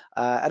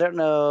I don't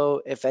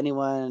know if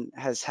anyone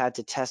has had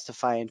to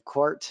testify in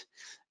court.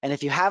 And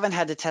if you haven't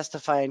had to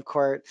testify in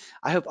court,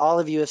 I hope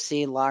all of you have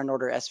seen Law and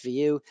Order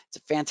SVU. It's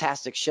a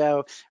fantastic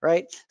show,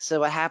 right?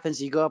 So what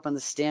happens, you go up on the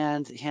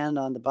stand, hand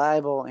on the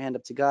Bible, hand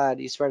up to God,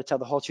 you swear to tell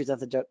the whole truth,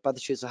 but the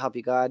truth so help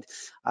you God.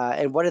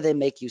 And what do they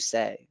make you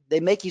say?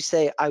 They make you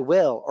say, I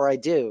will, or I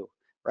do,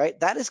 right?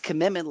 That is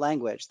commitment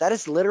language. That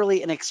is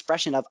literally an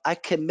expression of, I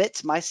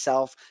commit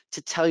myself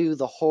to tell you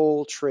the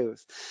whole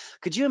truth.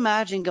 Could you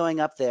imagine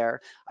going up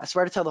there, I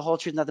swear to tell the whole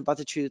truth, nothing but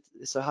the truth,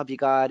 so help you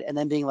God, and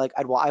then being like,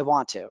 I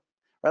want to.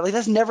 Right? Like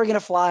that's never going to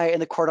fly in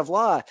the court of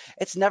law.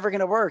 It's never going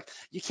to work.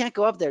 You can't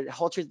go up there, the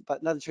whole truth,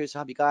 but nothing truth, so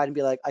help you God, and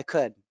be like, I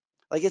could.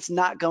 Like it's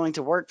not going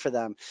to work for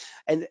them.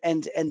 And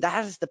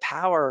that is the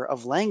power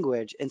of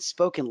language and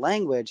spoken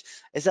language,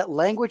 is that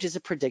language is a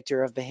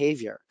predictor of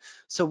behavior.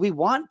 So we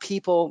want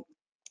people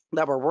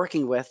that we're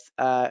working with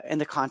in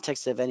the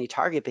context of any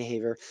target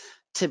behavior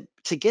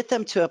to get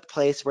them to a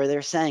place where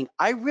they're saying,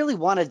 I really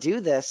want to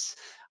do this.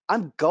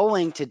 I'm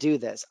going to do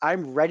this.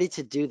 I'm ready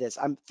to do this.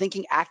 I'm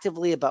thinking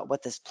actively about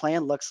what this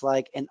plan looks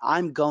like, and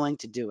I'm going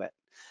to do it.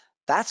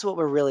 That's what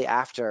we're really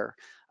after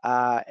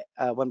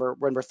when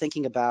we're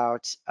thinking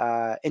about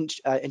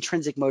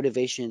intrinsic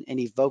motivation and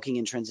evoking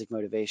intrinsic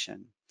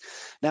motivation.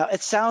 Now,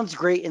 it sounds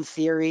great in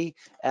theory,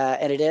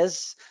 and it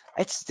is.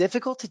 It's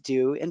difficult to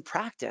do in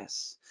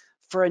practice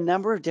for a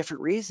number of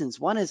different reasons.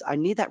 One is I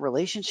need that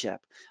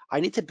relationship.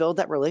 I need to build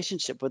that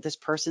relationship with this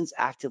person's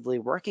actively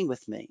working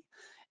with me.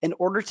 In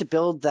order to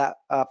build that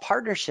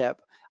partnership,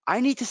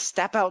 I need to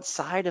step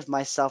outside of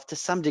myself to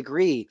some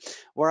degree,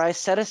 where I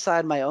set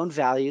aside my own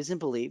values and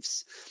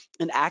beliefs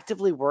and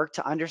actively work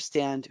to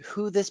understand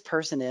who this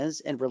person is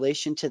in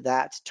relation to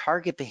that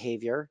target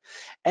behavior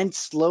and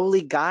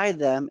slowly guide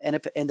them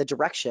in the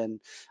direction.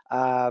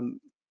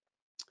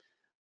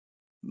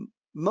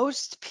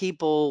 Most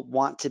people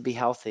want to be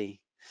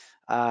healthy.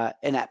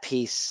 and at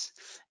peace.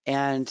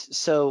 And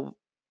so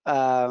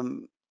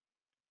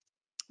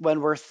when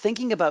we're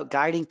thinking about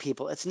guiding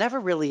people, it's never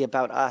really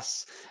about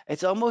us.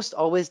 It's almost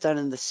always done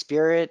in the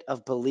spirit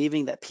of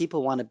believing that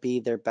people want to be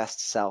their best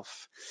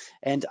self.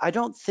 And I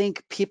don't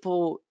think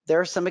people,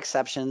 there are some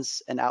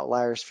exceptions and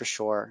outliers for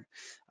sure.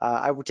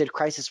 I did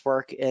crisis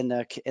work in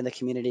the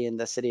community in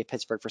the city of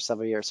Pittsburgh for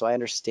several years, so I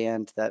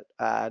understand that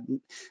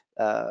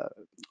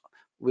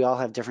we all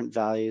have different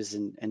values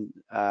and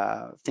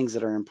things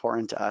that are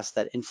important to us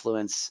that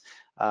influence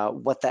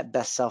what that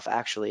best self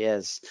actually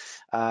is.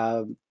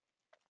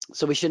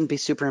 So we shouldn't be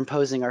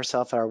superimposing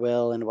ourselves, our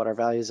will, and what our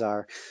values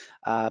are.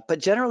 But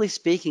generally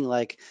speaking,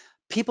 like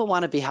people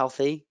want to be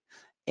healthy,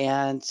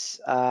 and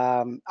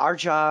our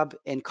job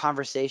in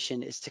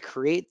conversation is to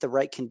create the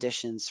right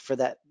conditions for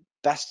that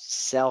best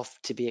self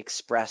to be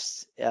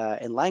expressed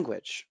in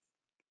language.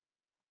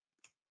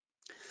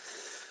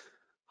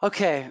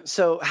 Okay,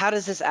 so how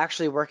does this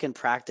actually work in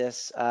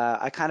practice?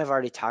 I kind of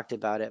already talked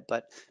about it,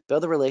 but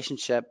build a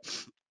relationship,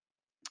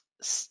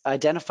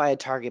 identify a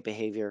target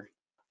behavior,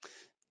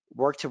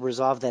 work to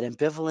resolve that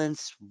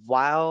ambivalence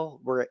while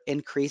we're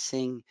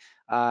increasing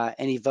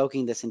and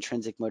evoking this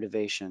intrinsic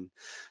motivation.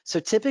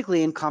 So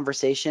typically in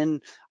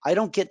conversation, I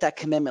don't get that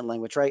commitment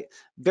language, right?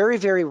 Very,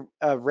 very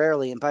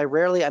rarely, and by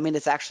rarely, I mean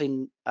it's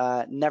actually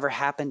never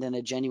happened in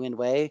a genuine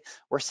way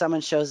where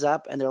someone shows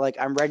up and they're like,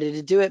 I'm ready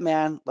to do it,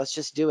 man, let's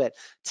just do it.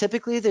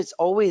 Typically, there's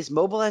always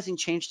mobilizing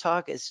change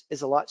talk is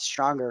a lot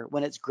stronger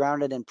when it's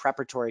grounded in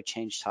preparatory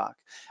change talk.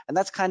 And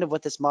that's kind of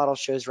what this model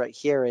shows right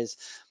here is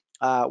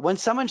when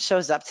someone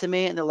shows up to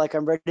me and they're like,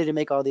 I'm ready to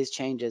make all these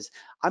changes,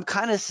 I'm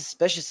kind of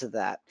suspicious of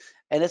that.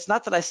 And it's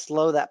not that I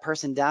slow that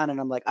person down and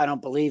I'm like, I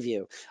don't believe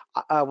you.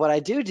 What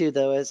I do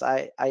though is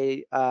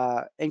I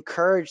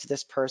encourage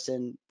this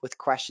person with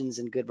questions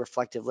and good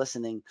reflective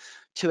listening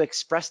to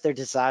express their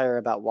desire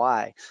about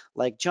why.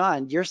 Like,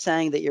 John, you're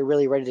saying that you're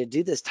really ready to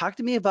do this. Talk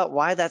to me about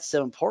why that's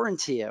so important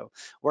to you,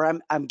 where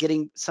I'm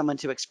getting someone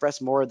to express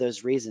more of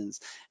those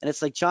reasons. And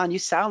it's like, John, you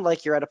sound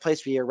like you're at a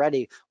place where you're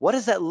ready. What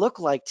does that look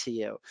like to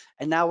you?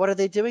 And now what are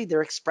they doing?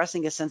 They're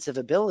expressing a sense of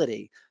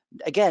ability.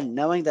 Again,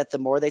 knowing that the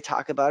more they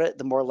talk about it,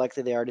 the more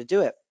likely they are to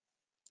do it.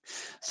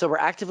 So we're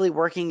actively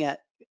working at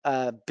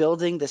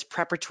building this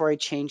preparatory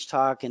change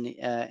talk and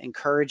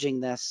encouraging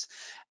this.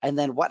 And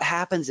then what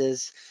happens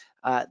is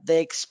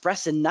they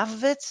express enough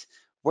of it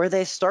where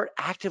they start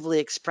actively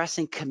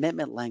expressing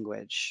commitment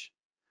language.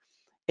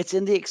 It's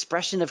in the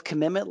expression of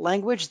commitment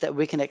language that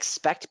we can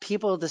expect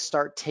people to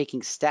start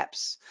taking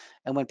steps.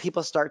 And when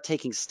people start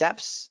taking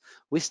steps,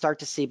 we start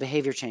to see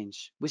behavior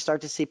change. We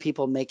start to see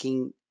people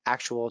making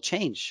actual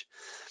change.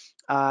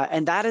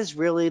 And that is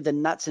really the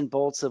nuts and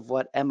bolts of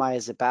what MI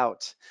is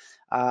about.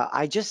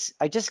 I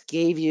just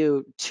gave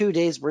you 2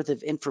 days worth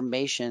of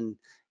information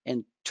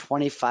in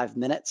 25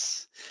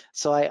 minutes.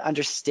 So I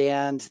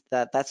understand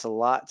that that's a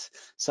lot.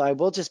 So I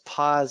will just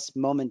pause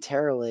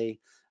momentarily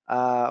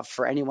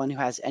for anyone who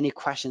has any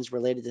questions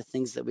related to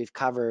things that we've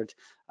covered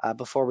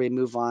before we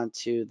move on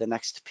to the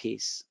next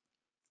piece.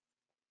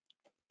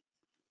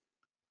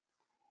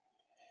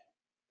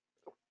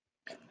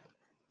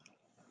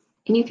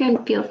 And you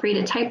can feel free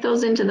to type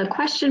those into the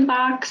question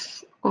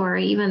box or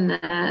even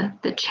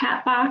the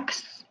chat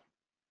box.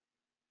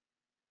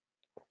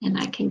 And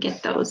I can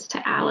get those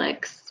to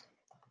Alex.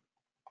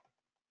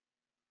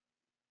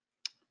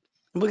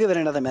 We'll give it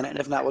another minute, and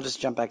if not, we'll just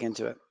jump back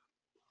into it.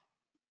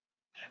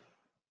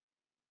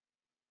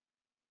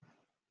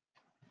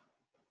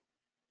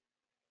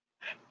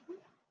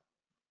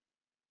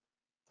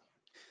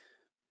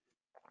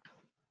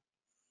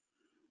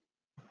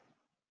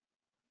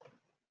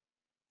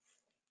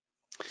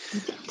 I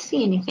didn't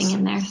see anything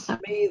in there. So.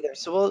 Me either.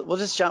 So we'll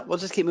just jump. We'll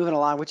just keep moving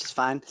along, which is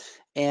fine.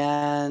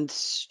 And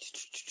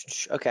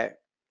okay,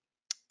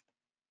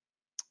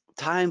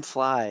 time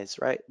flies,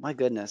 right? My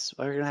goodness,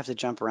 we're gonna have to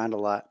jump around a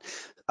lot.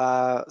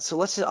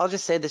 So I'll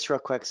just say this real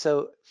quick.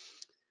 So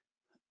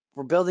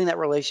we're building that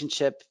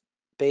relationship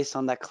based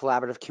on that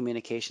collaborative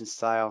communication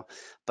style.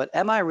 But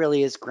MI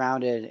really is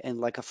grounded in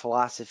like a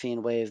philosophy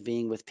and way of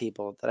being with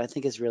people that I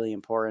think is really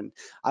important.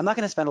 I'm not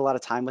going to spend a lot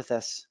of time with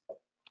this.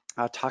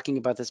 Talking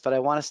about this, but I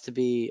want us to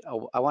be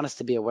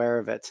aware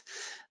of it.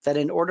 That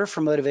in order for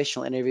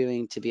motivational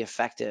interviewing to be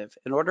effective,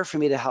 in order for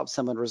me to help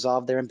someone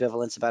resolve their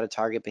ambivalence about a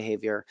target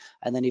behavior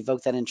and then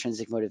evoke that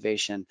intrinsic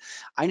motivation,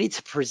 I need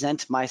to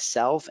present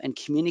myself and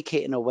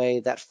communicate in a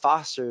way that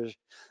fosters,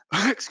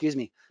 excuse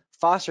me,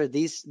 foster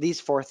these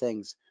 4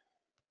 things.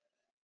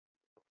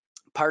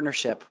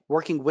 Partnership,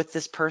 working with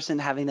this person,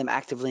 having them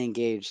actively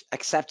engaged.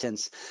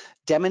 Acceptance,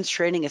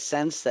 demonstrating a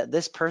sense that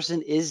this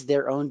person is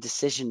their own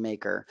decision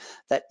maker,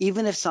 that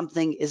even if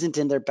something isn't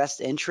in their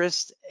best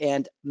interest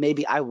and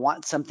maybe I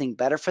want something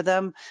better for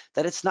them,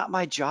 that it's not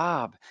my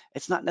job.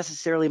 It's not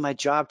necessarily my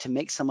job to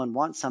make someone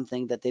want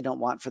something that they don't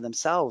want for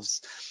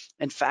themselves.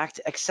 In fact,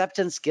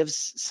 acceptance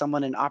gives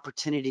someone an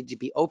opportunity to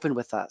be open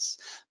with us,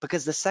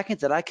 because the second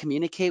that I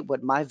communicate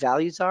what my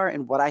values are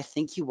and what I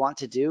think you want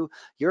to do,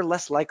 you're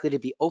less likely to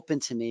be open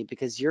to me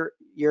because you're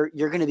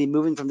going to be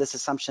moving from this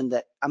assumption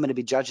that I'm going to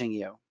be judging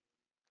you.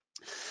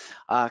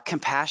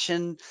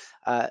 Compassion,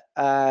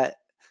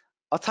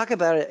 I'll talk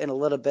about it in a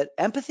little bit.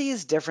 Empathy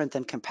is different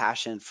than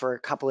compassion for a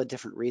couple of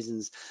different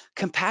reasons.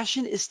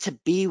 Compassion is to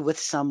be with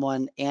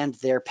someone and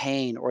their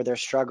pain or their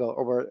struggle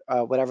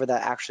or whatever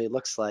that actually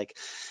looks like.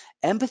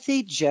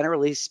 Empathy,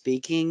 generally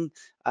speaking,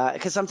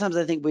 because sometimes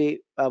I think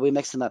we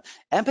mix them up.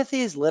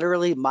 Empathy is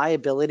literally my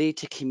ability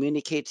to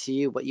communicate to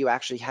you what you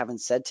actually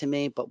haven't said to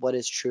me, but what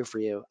is true for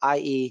you,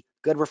 i.e.,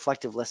 good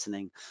reflective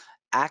listening,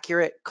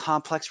 accurate,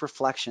 complex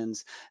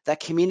reflections that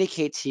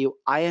communicate to you,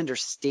 I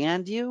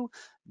understand you,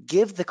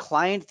 give the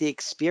client the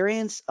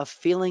experience of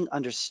feeling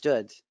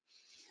understood.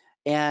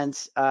 And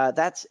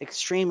that's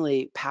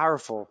extremely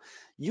powerful.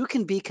 You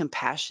can be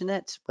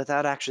compassionate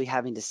without actually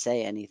having to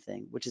say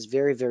anything, which is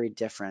very, very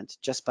different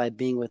just by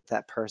being with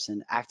that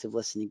person, active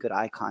listening, good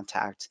eye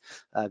contact,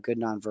 good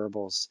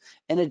nonverbals,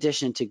 in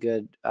addition to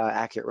good,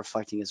 accurate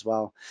reflecting as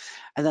well.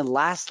 And then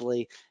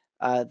lastly,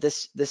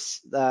 this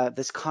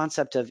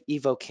concept of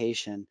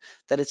evocation,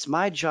 that it's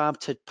my job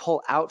to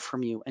pull out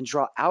from you and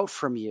draw out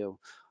from you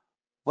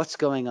what's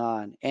going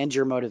on and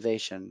your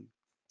motivation.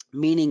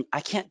 Meaning,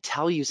 I can't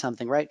tell you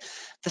something, right?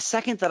 The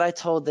second that I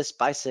told this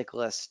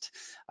bicyclist,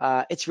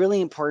 it's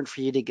really important for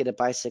you to get a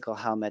bicycle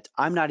helmet,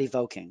 I'm not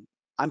evoking.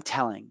 I'm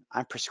telling,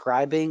 I'm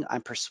prescribing,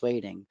 I'm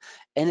persuading.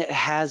 And it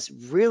has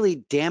really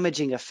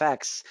damaging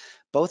effects,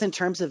 both in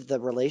terms of the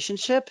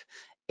relationship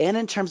and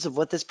in terms of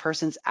what this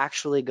person's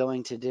actually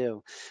going to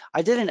do.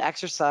 I did an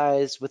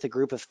exercise with a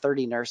group of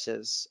 30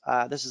 nurses.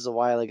 This is a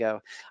while ago.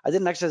 I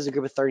did an exercise with a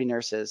group of 30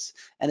 nurses.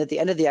 And at the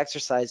end of the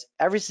exercise,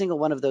 every single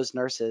one of those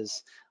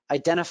nurses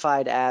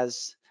identified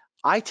as,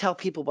 I tell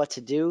people what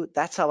to do.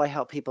 That's how I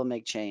help people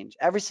make change.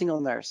 Every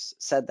single nurse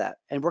said that,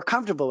 and we're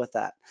comfortable with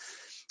that.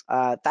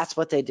 That's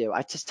what they do.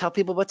 I just tell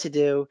people what to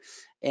do.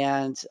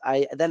 And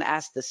I then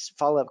asked this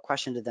follow-up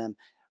question to them.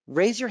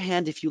 Raise your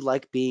hand if you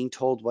like being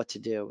told what to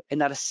do. And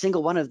not a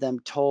single one of them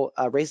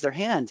raised their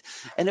hand.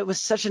 And it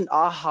was such an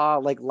aha,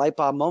 like light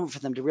bulb moment for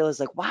them to realize,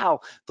 like,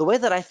 wow, the way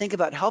that I think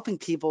about helping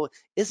people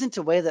isn't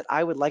a way that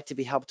I would like to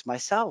be helped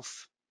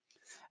myself.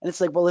 And it's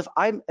like, well,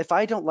 if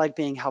I don't like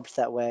being helped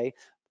that way,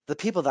 the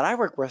people that I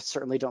work with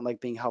certainly don't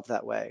like being helped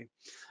that way.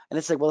 And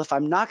it's like, well, if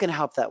I'm not going to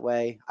help that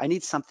way, I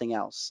need something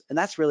else. And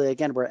that's really,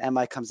 again, where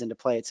MI comes into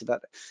play. It's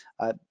about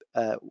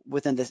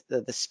within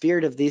the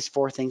spirit of these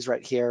four things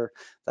right here,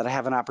 that I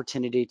have an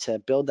opportunity to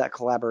build that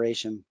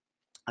collaboration,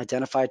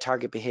 identify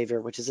target behavior,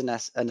 which is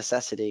a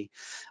necessity,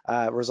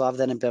 resolve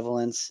that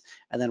ambivalence,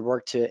 and then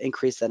work to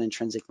increase that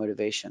intrinsic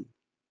motivation.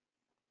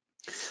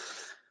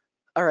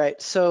 All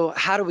right, so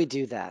how do we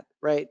do that,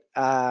 right?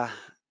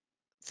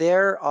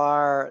 There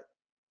are,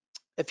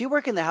 if you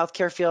work in the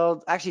healthcare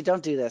field, actually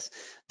don't do this.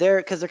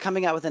 Because they're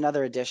coming out with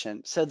another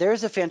edition. So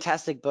there's a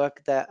fantastic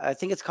book that I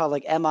think it's called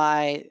like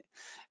MI.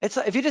 It's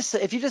if you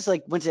just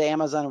like went to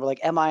Amazon and were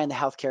like MI in the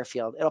healthcare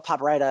field, it'll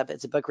pop right up.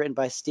 It's a book written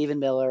by Bill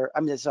Miller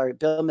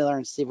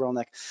and Steve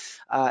Rolnick,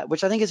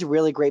 which I think is a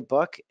really great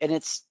book. And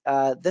it's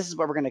this is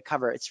what we're going to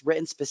cover. It's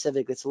written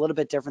specifically. It's a little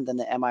bit different than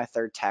the MI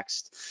third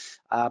text,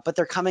 but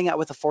they're coming out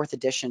with a fourth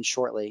edition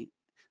shortly.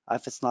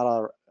 If it's not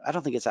all, I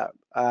don't think it's out.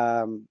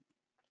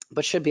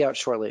 But should be out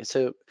shortly.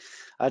 So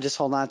just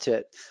hold on to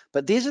it.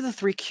 But these are the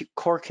three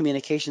core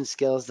communication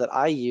skills that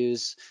I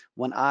use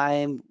when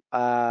I'm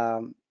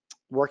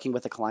working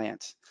with a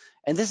client.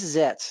 And this is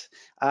it.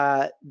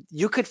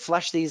 You could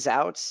flesh these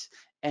out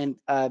and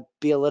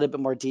be a little bit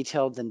more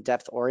detailed than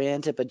depth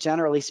oriented, but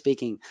generally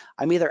speaking,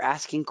 I'm either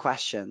asking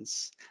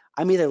questions,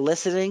 I'm either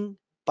listening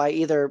by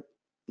either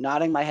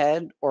nodding my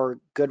head or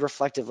good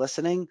reflective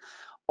listening,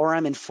 or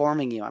I'm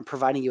informing you. I'm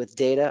providing you with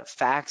data,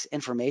 facts,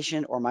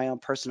 information, or my own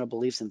personal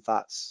beliefs and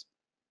thoughts.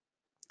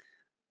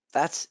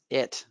 That's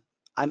it.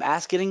 I'm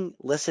asking,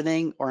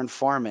 listening, or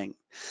informing.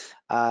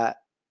 And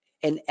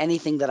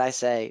anything that I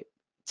say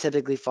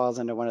typically falls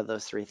under one of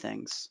those three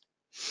things.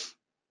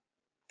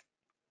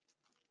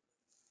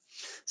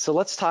 So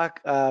let's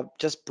talk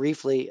just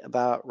briefly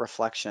about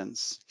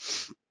reflections.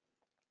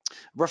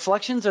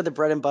 Reflections are the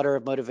bread and butter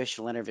of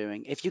motivational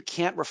interviewing. If you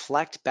can't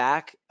reflect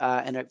back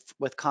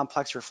with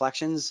complex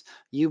reflections,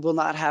 you will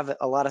not have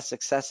a lot of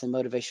success in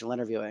motivational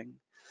interviewing.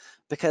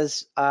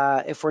 Because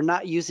if we're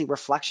not using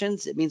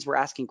reflections, it means we're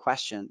asking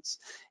questions.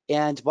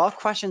 And while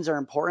questions are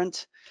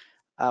important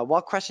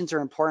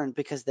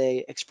because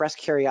they express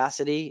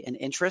curiosity and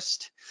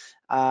interest,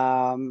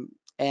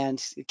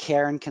 and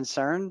care and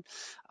concern,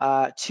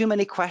 too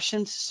many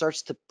questions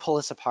starts to pull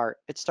us apart.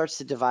 It starts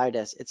to divide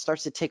us. It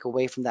starts to take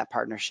away from that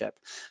partnership.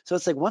 So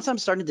it's like, once I'm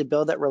starting to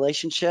build that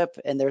relationship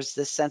and there's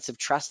this sense of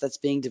trust that's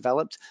being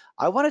developed,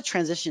 I want to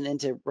transition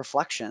into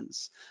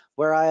reflections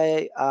where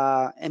I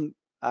am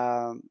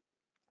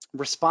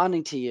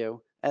responding to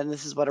you. And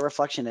this is what a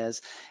reflection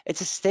is. It's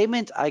a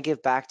statement I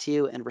give back to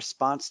you in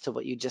response to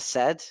what you just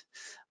said,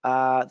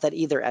 that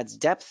either adds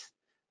depth,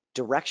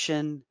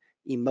 direction,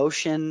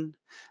 emotion,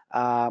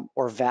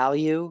 or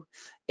value.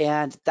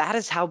 And that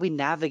is how we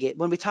navigate.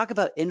 When we talk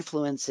about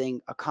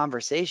influencing a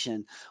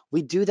conversation,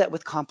 we do that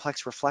with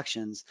complex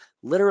reflections.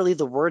 Literally,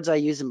 the words I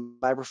use in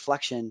my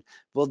reflection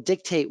will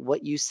dictate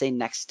what you say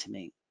next to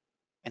me.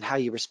 and how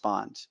you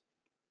respond,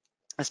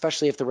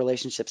 especially if the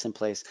relationship's in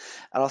place.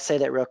 And I'll say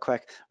that real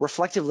quick.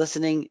 Reflective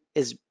listening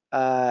is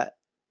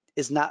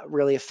not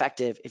really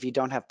effective if you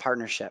don't have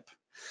partnership.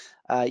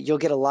 You'll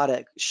get a lot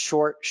of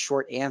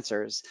short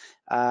answers.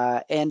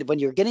 And when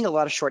you're getting a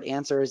lot of short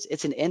answers,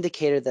 it's an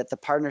indicator that the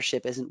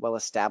partnership isn't well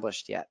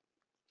established yet.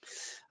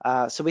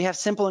 So we have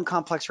simple and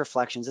complex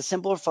reflections. A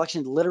simple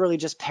reflection literally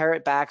just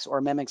parrot backs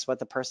or mimics what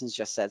the person's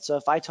just said. So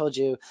if I told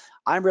you,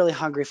 I'm really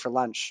hungry for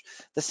lunch,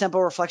 the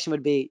simple reflection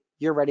would be,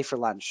 you're ready for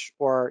lunch,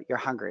 or you're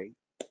hungry.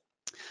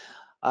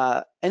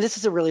 And this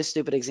is a really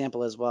stupid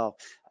example as well.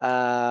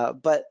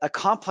 But a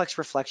complex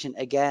reflection,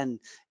 again,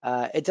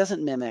 it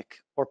doesn't mimic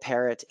or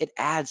parrot. It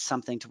adds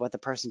something to what the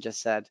person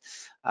just said.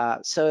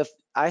 So if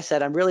I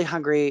said, I'm really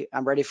hungry,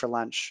 I'm ready for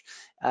lunch,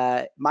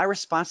 my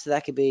response to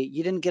that could be,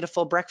 you didn't get a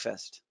full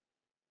breakfast.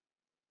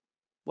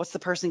 What's the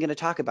person going to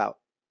talk about?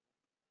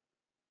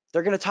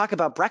 They're going to talk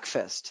about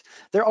breakfast.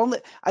 They're only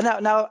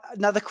now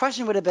the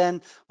question would have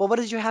been, well, what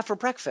did you have for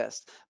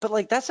breakfast? But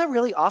like, that's a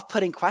really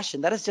off-putting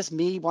question. That is just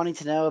me wanting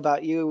to know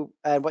about you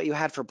and what you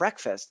had for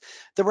breakfast.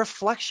 The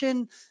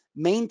reflection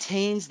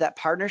maintains that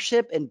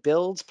partnership and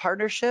builds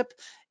partnership,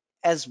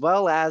 as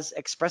well as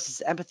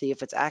expresses empathy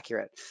if it's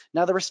accurate.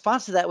 Now, the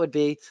response to that would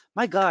be,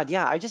 my God,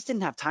 yeah, I just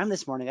didn't have time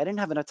this morning. I didn't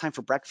have enough time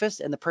for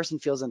breakfast, and the person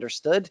feels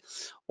understood.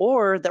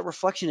 Or that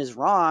reflection is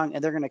wrong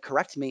and they're going to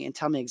correct me and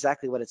tell me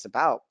exactly what it's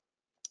about.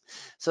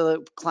 So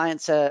the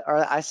client said, or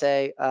I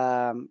say,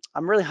 I'm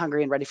really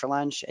hungry and ready for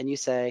lunch, and you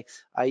say,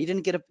 you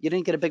didn't get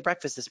a big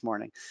breakfast this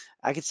morning.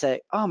 I could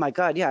say, oh my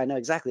God, yeah, I know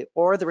exactly.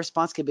 Or the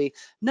response could be,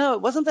 no,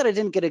 it wasn't that I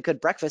didn't get a good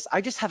breakfast.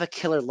 I just have a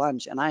killer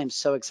lunch, and I am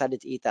so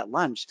excited to eat that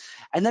lunch.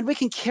 And then we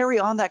can carry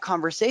on that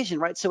conversation,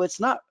 right? So it's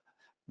not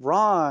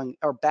wrong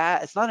or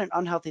bad. It's not an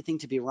unhealthy thing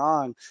to be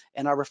wrong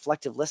in our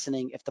reflective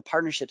listening if the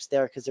partnership's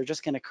there, because they're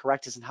just going to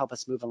correct us and help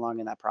us move along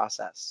in that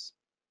process.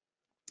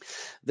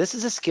 This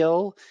is a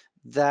skill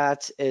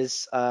that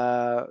is,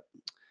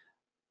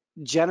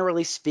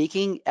 generally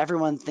speaking,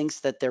 everyone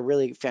thinks that they're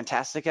really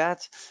fantastic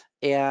at,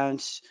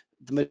 and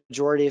the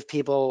majority of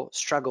people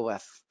struggle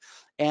with.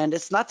 And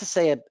it's not to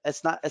say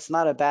it's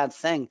not a bad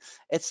thing.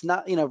 It's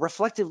not,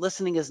 reflective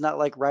listening is not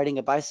like riding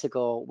a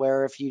bicycle,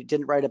 where if you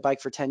didn't ride a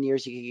bike for 10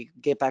 years, you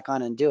could get back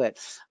on and do it.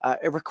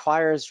 It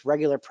requires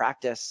regular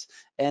practice.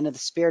 And in the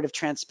spirit of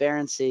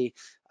transparency,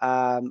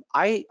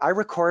 I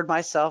record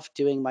myself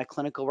doing my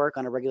clinical work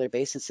on a regular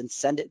basis and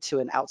send it to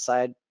an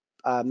outside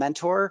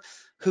mentor,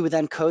 who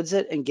then codes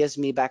it and gives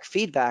me back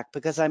feedback,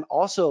 because I'm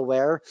also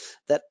aware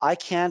that I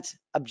can't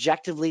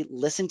objectively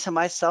listen to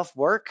myself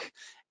work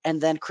and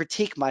then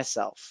critique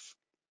myself,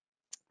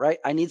 right?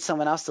 I need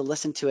someone else to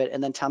listen to it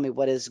and then tell me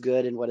what is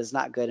good and what is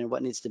not good and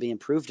what needs to be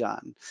improved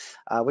on,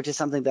 which is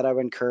something that I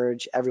would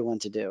encourage everyone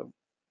to do.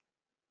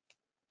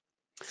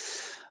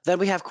 Then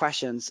we have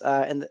questions,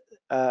 and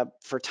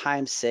for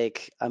time's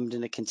sake, I'm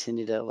going to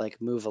continue to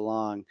move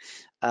along,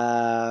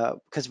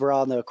 because we're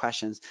all know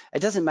questions. It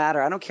doesn't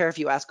matter. I don't care if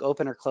you ask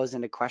open or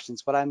closed-ended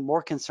questions. What I'm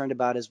more concerned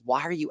about is,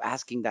 why are you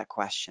asking that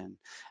question?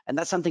 And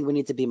that's something we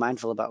need to be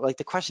mindful about. Like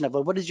the question of,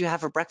 well, what did you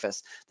have for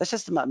breakfast? That's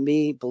just about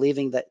me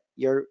believing that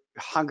your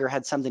hunger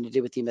had something to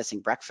do with you missing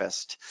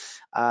breakfast.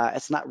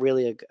 It's not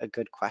really a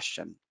good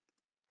question.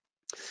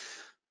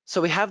 So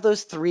we have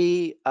those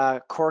three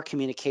core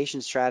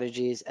communication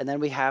strategies, and then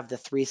we have the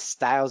three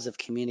styles of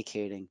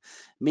communicating,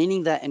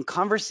 meaning that in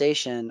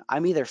conversation,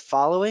 I'm either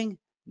following,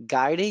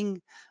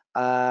 guiding,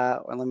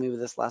 or let me move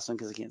this last one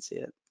because I can't see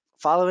it,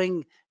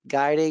 following,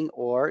 guiding,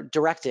 or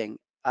directing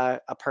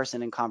a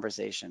person in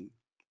conversation.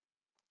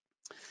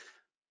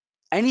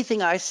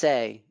 Anything I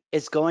say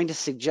is going to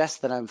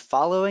suggest that I'm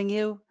following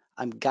you,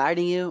 I'm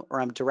guiding you, or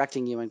I'm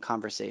directing you in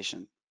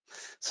conversation.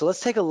 So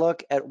let's take a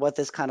look at what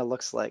this kind of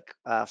looks like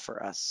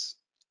for us.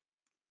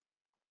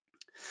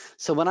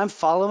 So when I'm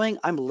following,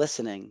 I'm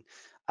listening.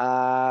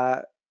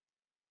 When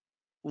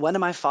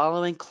am I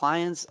following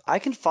clients? I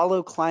can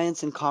follow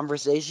clients in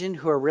conversation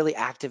who are really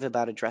active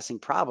about addressing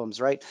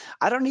problems, right?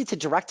 I don't need to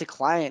direct a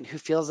client who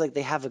feels like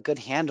they have a good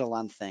handle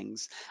on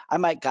things. I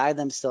might guide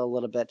them still a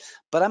little bit,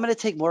 but I'm going to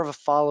take more of a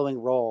following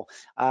role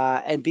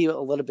and be a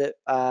little bit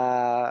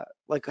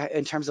like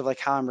in terms of like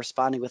how I'm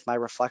responding with my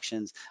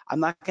reflections. I'm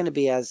not going to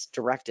be as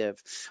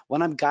directive.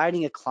 When I'm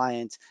guiding a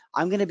client,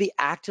 I'm going to be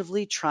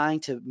actively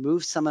trying to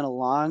move someone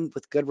along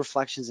with good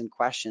reflections and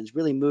questions,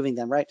 really moving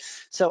them, right?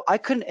 So I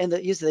couldn't, and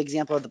use the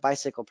example of the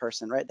bicycle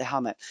person, right? The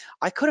helmet.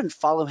 I couldn't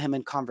follow him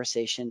in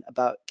conversation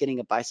about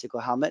getting a bicycle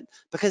helmet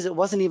because it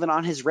wasn't even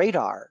on his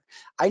radar.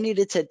 I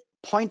needed to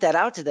point that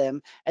out to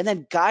them and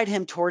then guide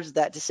him towards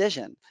that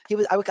decision.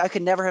 I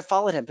could never have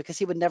followed him because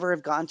he would never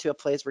have gone to a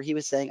place where he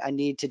was saying, I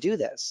need to do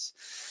this.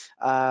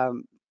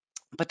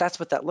 But that's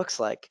what that looks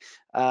like.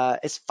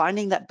 Is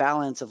finding that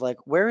balance of like,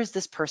 where is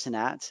this person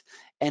at?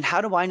 And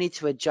how do I need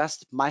to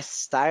adjust my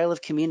style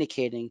of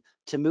communicating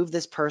to move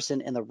this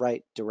person in the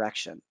right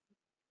direction?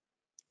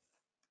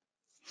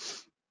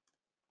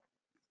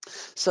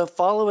 So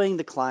following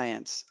the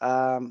clients,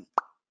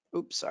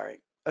 oops,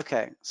 sorry.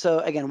 Okay, so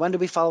again, when do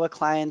we follow a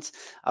client?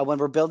 When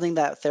we're building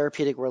that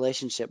therapeutic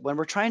relationship, when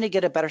we're trying to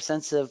get a better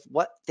sense of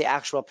what the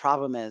actual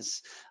problem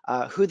is,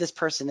 who this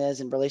person is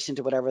in relation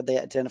to whatever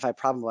the identified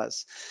problem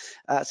was.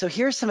 So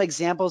here's some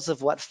examples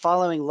of what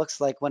following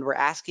looks like when we're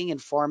asking,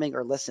 informing,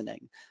 or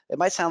listening. It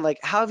might sound like,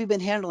 how have you been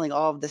handling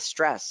all of this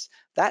stress?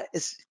 That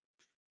is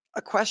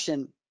a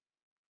question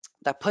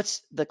that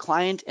puts the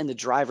client in the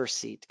driver's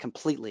seat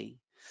completely,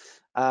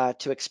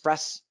 to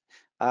express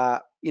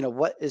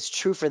what is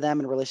true for them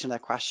in relation to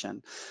that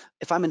question.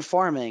 If I'm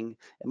informing,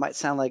 it might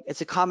sound like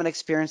it's a common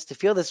experience to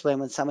feel this way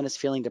when someone is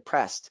feeling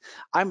depressed.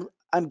 I'm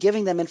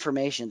giving them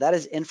information. That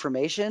is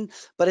information,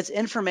 but it's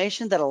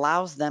information that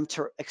allows them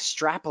to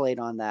extrapolate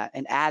on that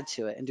and add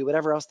to it and do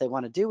whatever else they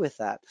want to do with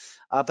that,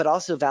 but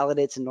also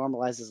validates and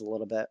normalizes a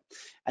little bit.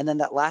 And then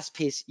that last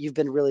piece, you've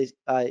really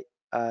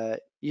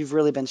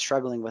been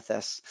struggling with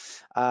this.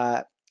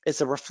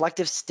 It's a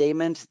reflective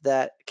statement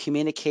that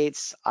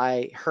communicates,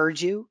 I heard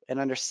you and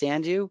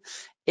understand you,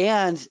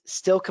 and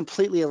still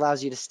completely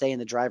allows you to stay in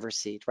the driver's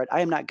seat, right?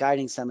 I am not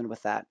guiding someone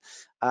with that,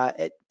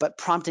 but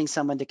prompting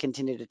someone to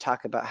continue to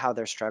talk about how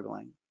they're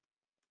struggling.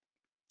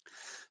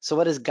 So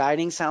what does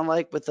guiding sound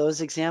like with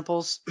those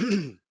examples?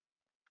 And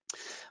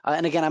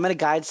again, I'm going to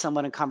guide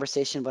someone in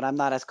conversation when I'm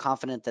not as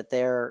confident that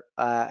they're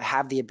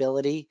have the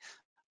ability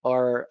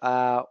or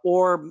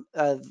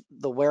the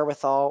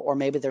wherewithal, or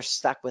maybe they're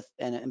stuck with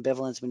an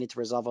ambivalence. We need to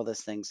resolve all those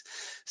things.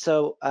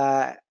 So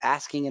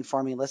asking,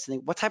 informing,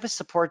 listening, what type of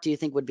support do you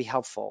think would be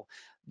helpful?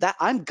 That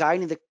I'm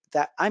guiding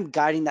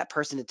that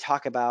person to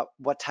talk about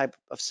what type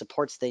of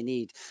supports they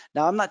need.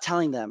 Now, I'm not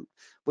telling them,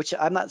 which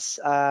I'm not,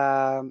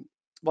 well,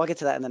 I'll get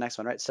to that in the next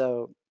one, right?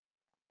 So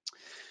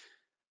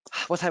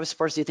what type of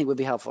supports do you think would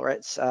be helpful,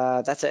 right?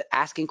 That's an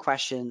asking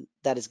question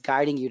that is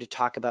guiding you to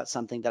talk about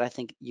something that I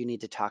think you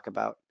need to talk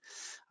about.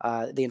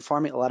 The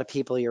informing, a lot of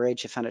people your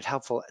age have found it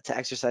helpful to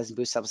exercise and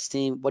boost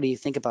self-esteem. What do you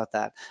think about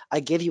that? I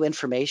give you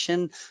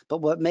information,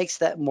 but what makes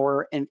that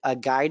more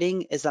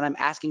guiding is that I'm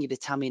asking you to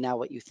tell me now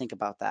what you think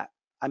about that.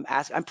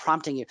 I'm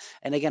prompting you.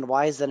 And again,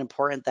 why is that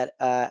important?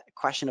 That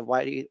question of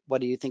what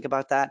do you think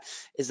about that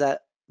is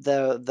that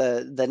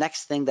the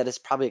next thing that is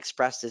probably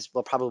expressed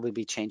will probably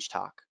be change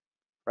talk,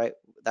 right?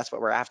 That's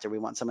what we're after. We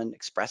want someone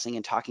expressing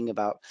and talking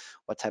about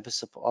what type of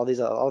support,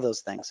 all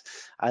those things.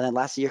 And then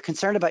lastly, you're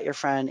concerned about your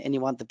friend and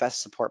you want the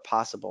best support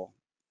possible.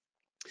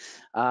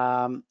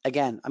 Again,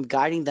 I'm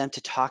guiding them to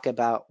talk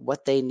about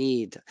what they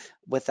need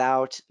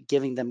without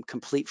giving them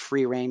complete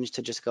free range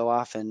to just go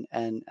off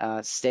and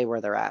stay where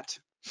they're at.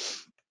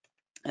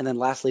 And then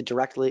lastly,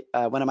 directly,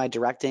 when am I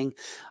directing?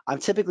 I'm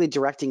typically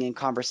directing in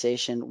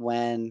conversation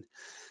when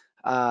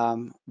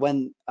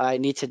I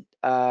need to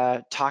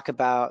talk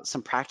about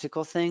some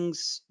practical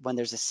things, when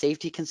there's a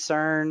safety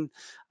concern,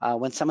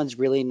 when someone's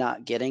really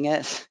not getting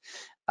it,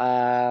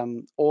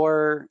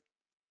 or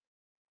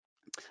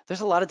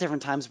there's a lot of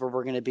different times where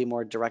we're going to be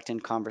more direct in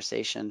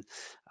conversation.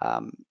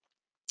 I'm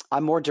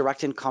more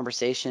direct in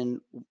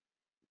conversation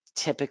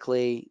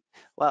typically,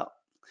 well,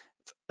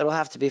 it'll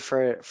have to be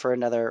for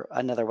another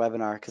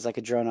webinar because I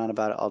could drone on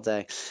about it all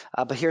day.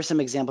 But here's some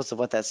examples of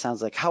what that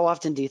sounds like. How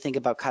often do you think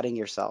about cutting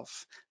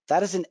yourself?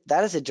 That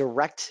is a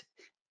direct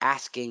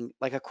asking,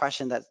 like a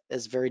question that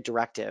is very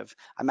directive.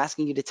 I'm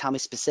asking you to tell me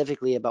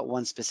specifically about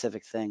one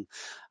specific thing.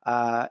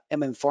 I'm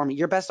informing.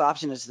 Your best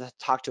option is to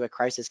talk to a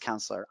crisis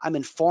counselor. I'm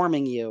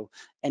informing you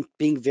and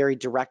being very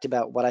direct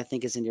about what I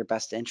think is in your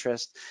best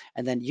interest.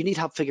 And then you need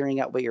help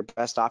figuring out what your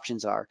best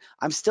options are.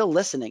 I'm still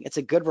listening. It's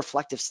a good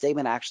reflective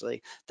statement,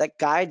 actually, that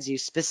guides you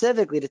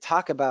specifically to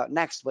talk about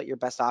next what your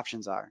best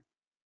options are.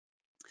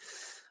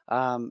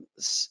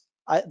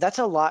 That's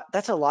a lot.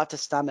 That's a lot to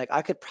stomach.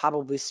 I could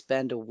probably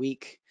spend a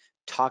week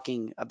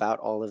talking about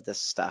all of this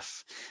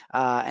stuff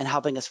and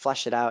helping us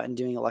flesh it out and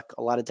doing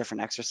a lot of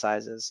different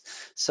exercises.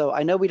 So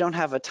I know we don't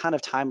have a ton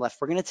of time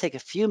left. We're going to take a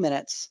few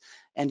minutes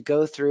and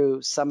go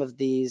through some of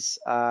these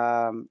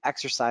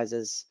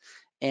exercises,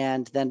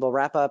 and then we'll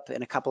wrap up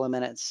in a couple of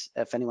minutes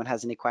if anyone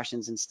has any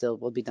questions, and still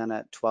we'll be done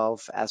at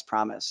 12 as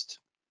promised.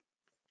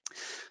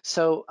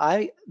 So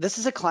this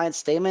is a client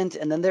statement,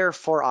 and then there are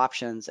 4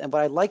 options. And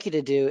what I'd like you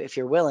to do, if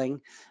you're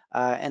willing,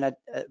 and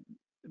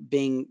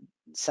being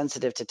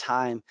sensitive to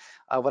time,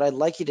 what I'd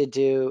like you to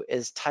do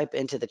is type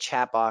into the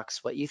chat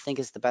box what you think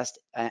is the best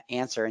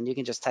answer, and you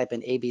can just type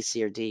in A, B,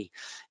 C, or D,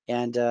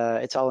 and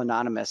it's all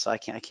anonymous, so I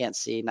can't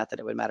see. Not that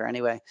it would matter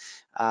anyway.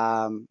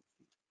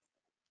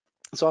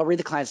 So I'll read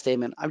the client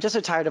statement. I'm just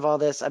so tired of all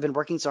this. I've been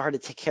working so hard to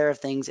take care of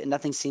things and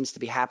nothing seems to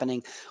be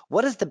happening.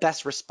 What is the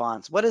best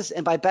response?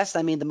 And by best,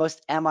 I mean the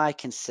most, am I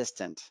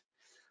consistent?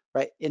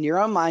 Right? In your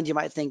own mind, you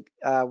might think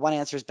one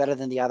answer is better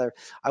than the other.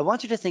 I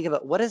want you to think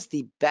about what is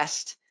the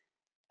best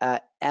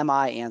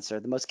MI answer,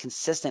 the most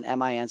consistent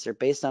MI answer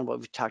based on what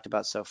we've talked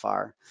about so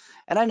far.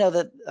 And I know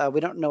that we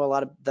don't know a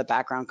lot of the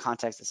background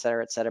context, et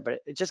cetera, but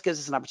it just gives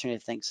us an opportunity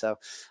to think. So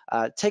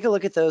take a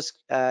look at those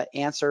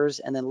answers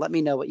and then let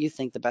me know what you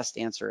think the best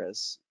answer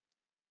is.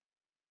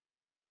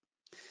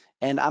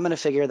 And I'm going to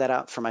figure that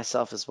out for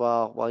myself as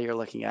well while you're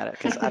looking at it,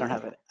 because I don't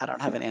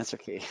have an answer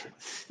key.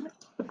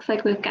 Looks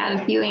like we've got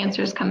a few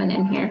answers coming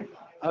in here.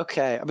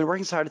 Okay, I've been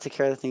working so hard to take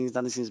care of the things,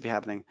 nothing seems to be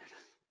happening.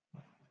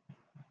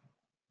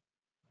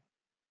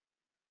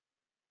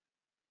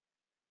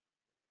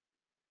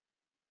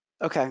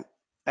 Okay,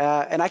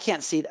 and I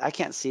can't see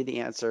the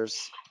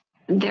answers.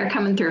 They're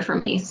coming through for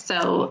me.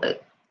 So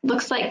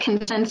looks like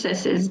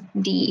consensus is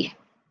D.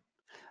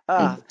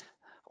 Ah,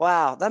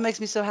 wow, that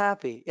makes me so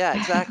happy. Yeah,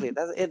 exactly.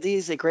 D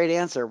is a great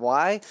answer.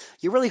 Why?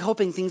 You're really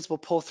hoping things will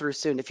pull through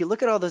soon. If you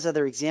look at all those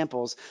other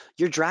examples,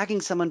 you're dragging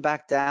someone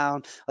back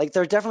down. Like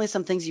there are definitely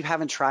some things you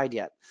haven't tried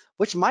yet,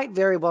 which might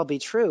very well be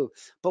true.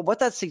 But what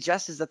that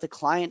suggests is that the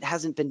client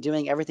hasn't been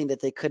doing everything that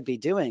they could be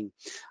doing.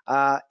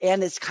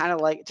 And it's kind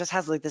of like, just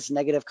has like this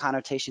negative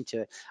connotation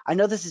to it. I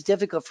know this is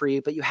difficult for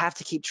you, but you have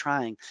to keep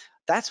trying.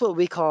 That's what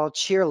we call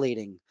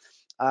cheerleading.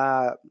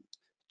 Uh,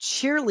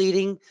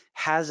 Cheerleading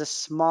has a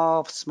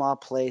small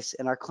place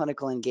in our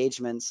clinical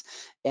engagements,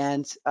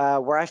 and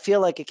where I feel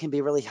like it can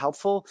be really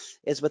helpful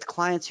is with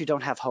clients who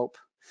don't have hope.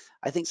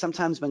 I think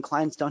sometimes when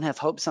clients don't have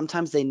hope,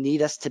 sometimes they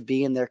need us to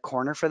be in their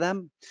corner for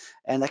them,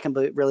 and that can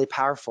be really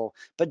powerful.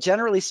 But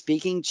generally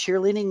speaking,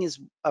 cheerleading is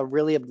a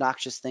really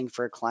obnoxious thing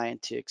for a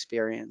client to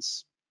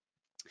experience.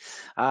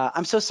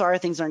 I'm so sorry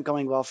things aren't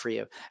going well for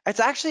you.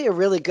 It's actually a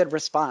really good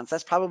response.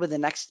 That's probably the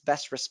next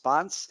best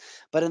response.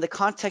 But in the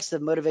context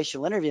of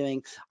motivational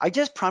interviewing, I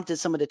just prompted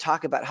someone to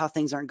talk about how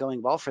things aren't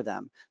going well for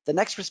them. The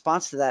next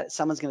response to that,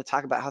 someone's going to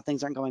talk about how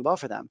things aren't going well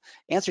for them.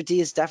 Answer D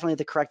is definitely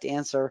the correct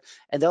answer,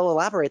 and they'll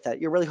elaborate that.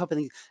 You're really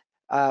hoping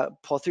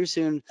pull through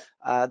soon.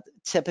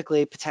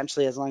 Typically,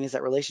 potentially, as long as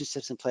that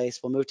relationship's in place,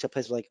 we'll move to a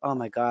place where like, oh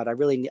my God, I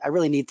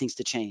really need things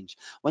to change.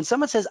 When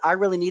someone says, I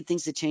really need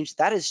things to change,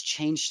 that is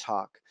change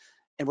talk.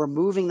 And we're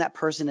moving that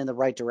person in the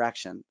right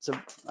direction. So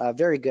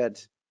very good.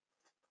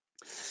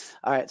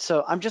 All right,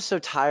 so I'm just so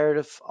tired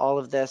of all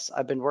of this.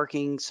 I've been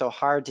working so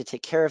hard to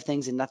take care of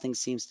things and nothing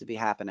seems to be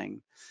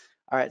happening.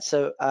 All right,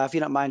 so if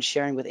you don't mind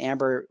sharing with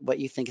Amber what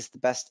you think is the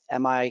best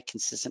MI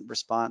consistent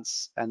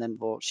response, and then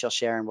she'll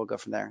share and we'll go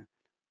from there.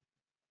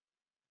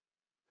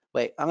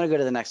 Wait, I'm gonna go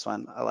to the next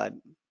one. I lied,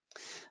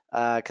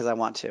 because I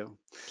want to.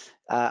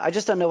 I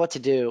just don't know what to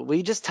do. Will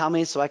you just tell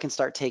me so I can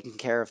start taking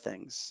care of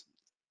things?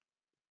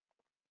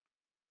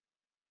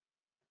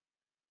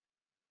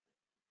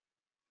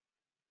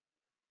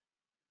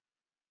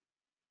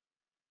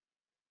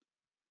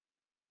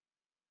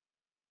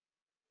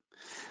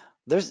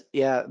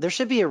 There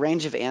should be a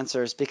range of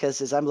answers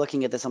because as I'm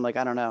looking at this, I'm like,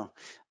 I don't know.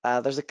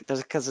 There's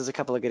a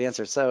couple of good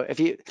answers. So if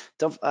you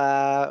don't,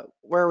 where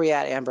are we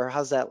at, Amber?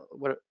 How's that?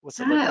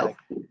 What's it look like?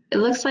 It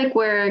looks like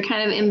we're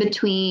kind of in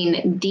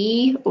between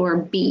D or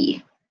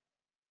B.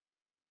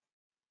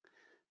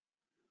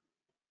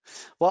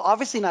 Well,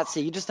 obviously not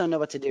C. You just don't know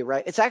what to do,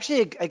 right? It's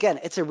actually, again,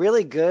 it's a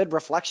really good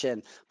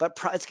reflection, but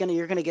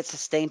you're gonna get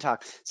sustained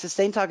talk.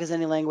 Sustained talk is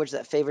any language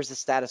that favors the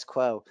status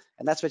quo,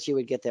 and that's what you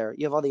would get there.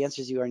 You have all the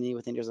answers you need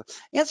within yourself.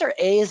 Answer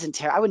A isn't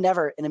terrible. I would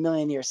never in a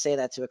million years say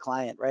that to a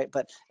client, right?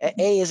 But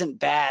A isn't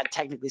bad,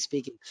 technically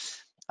speaking.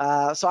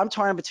 So I'm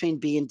torn between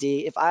B and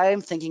D. If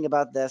I'm thinking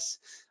about this,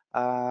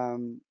 I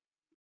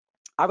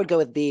would go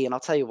with B, and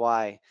I'll tell you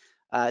why.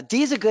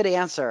 D is a good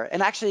answer,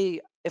 and actually,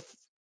 if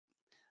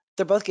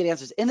they're both good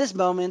answers. In this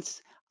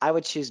moment, I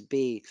would choose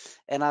B.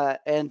 And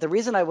the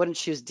reason I wouldn't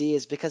choose D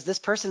is because this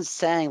person's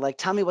saying, like,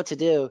 tell me what to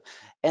do.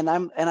 And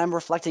I'm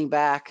reflecting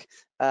back,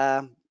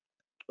 uh,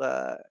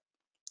 uh,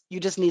 you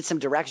just need some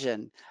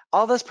direction.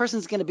 All this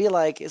person's going to be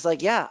like is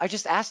like, yeah, I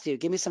just asked you,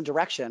 give me some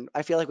direction.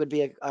 I feel like would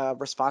be a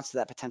response to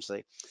that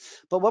potentially.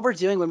 But what we're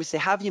doing when we say,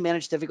 have you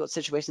managed difficult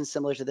situations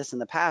similar to this in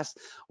the past?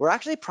 We're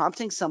actually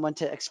prompting someone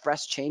to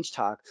express change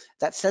talk,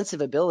 that sense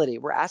of ability.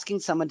 We're asking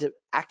someone to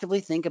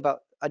actively think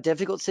about a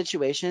difficult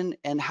situation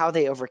and how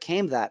they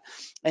overcame that.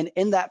 And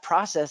in that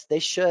process, they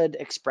should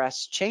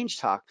express change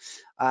talk.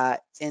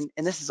 And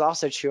this is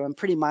also true. I'm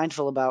pretty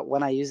mindful about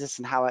when I use this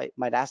and how I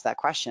might ask that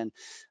question.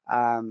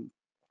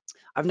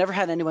 I've never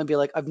had anyone be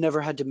like, I've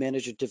never had to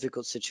manage a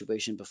difficult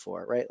situation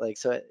before, right? Like,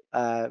 so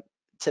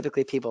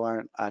typically people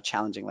aren't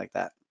challenging like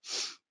that.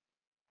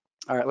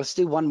 All right, let's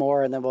do one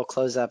more and then we'll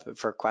close up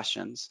for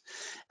questions.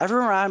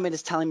 Everyone around me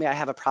is telling me I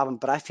have a problem,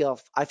 but I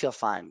feel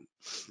fine.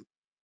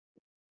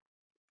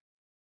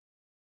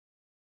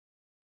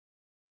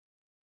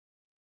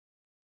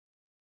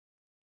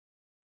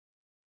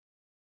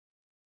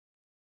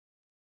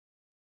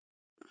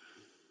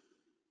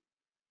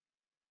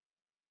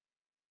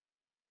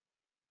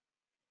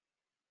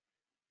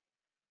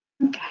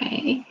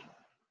 Okay.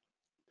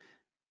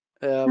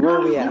 Where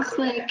are we at?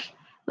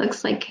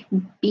 Looks like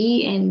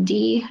B and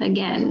D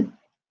again.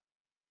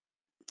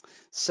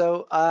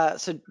 So,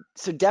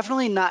 so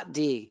definitely not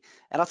D.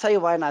 And I'll tell you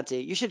why not D.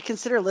 You should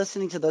consider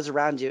listening to those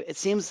around you. It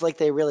seems like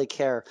they really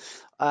care.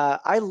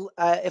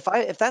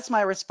 If that's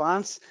my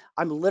response,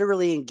 I'm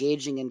literally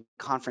engaging in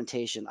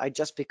confrontation. I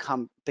just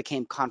became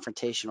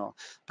confrontational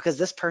because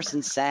this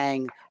person's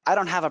saying, I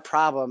don't have a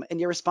problem. And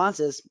your response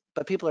is,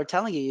 but people are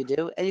telling you you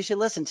do, and you should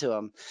listen to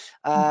them.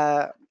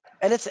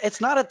 And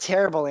it's not a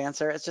terrible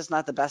answer. It's just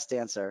not the best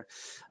answer.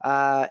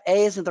 A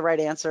isn't the right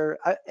answer.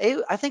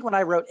 I think when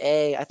I wrote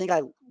A, I think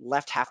I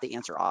left half the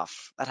answer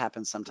off. That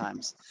happens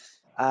sometimes.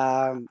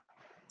 Um,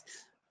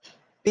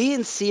 B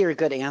and C are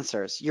good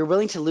answers. You're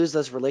willing to lose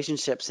those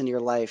relationships in your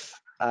life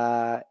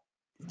to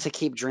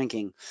keep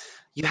drinking.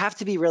 You have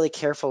to be really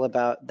careful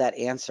about that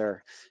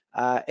answer.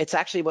 It's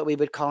actually what we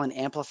would call an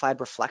amplified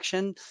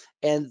reflection.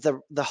 And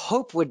the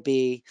hope would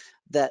be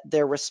that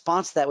their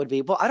response to that would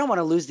be, well, I don't want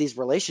to lose these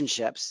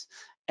relationships.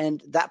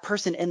 And that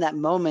person in that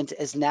moment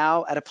is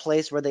now at a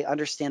place where they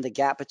understand the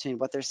gap between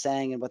what they're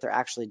saying and what they're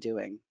actually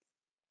doing.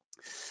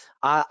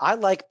 I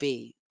like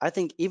B. I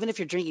think even if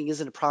your drinking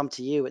isn't a problem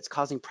to you, it's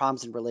causing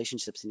problems in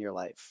relationships in your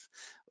life.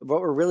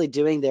 What we're really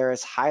doing there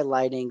is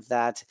highlighting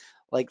that,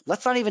 like,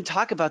 let's not even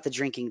talk about the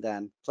drinking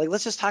then. Like,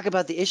 let's just talk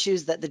about the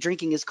issues that the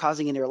drinking is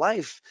causing in your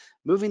life.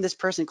 Moving this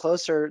person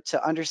closer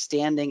to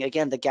understanding,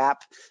 again, the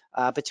gap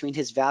between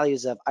his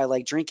values of I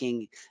like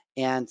drinking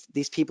and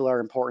these people are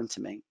important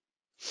to me.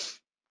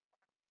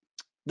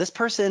 This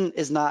person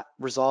is not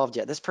resolved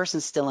yet. This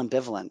person's still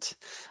ambivalent,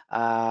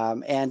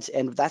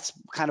 and that's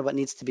kind of what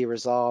needs to be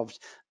resolved.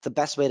 The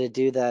best way to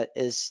do that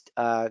is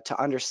to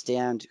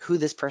understand who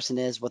this person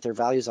is, what their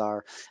values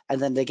are,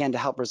 and then again to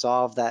help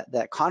resolve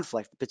that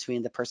conflict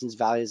between the person's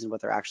values and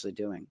what they're actually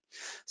doing.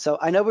 So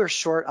I know we're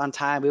short on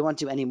time. We won't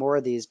do any more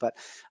of these, but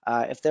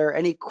if there are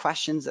any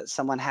questions that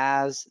someone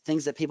has,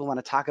 things that people want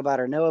to talk about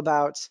or know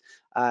about,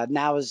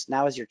 now is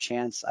your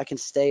chance. I can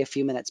stay a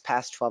few minutes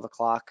past 12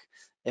 o'clock.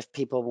 If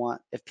people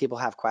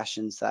have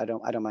questions, I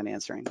don't mind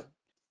answering.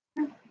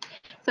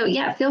 So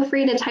yeah, feel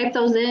free to type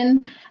those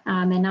in,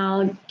 and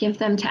I'll give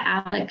them to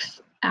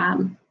Alex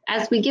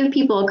as we give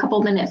people a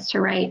couple minutes to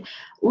write.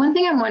 One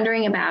thing I'm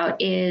wondering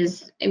about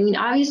is, I mean,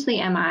 obviously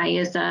MI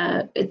is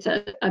a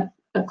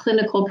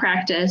clinical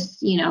practice.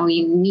 You know,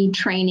 you need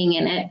training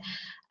in it.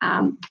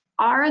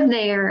 Are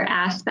there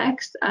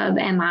aspects of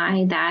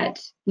MI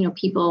that, you know,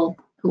 people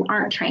who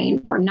aren't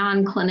trained or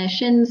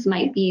non-clinicians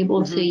might be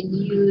able to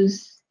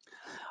use?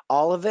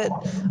 All of it.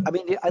 I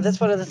mean, that's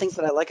one of the things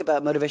that I like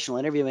about motivational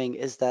interviewing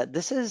is that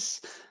this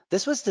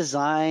was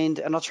designed,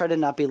 and I'll try to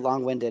not be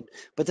long-winded,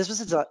 but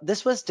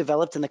this was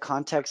developed in the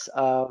context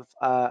of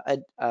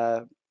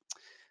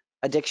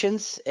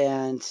addictions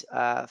and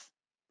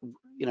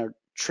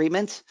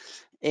treatment,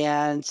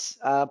 and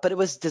but it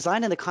was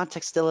designed in the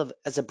context still of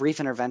as a brief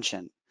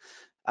intervention.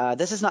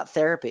 This is not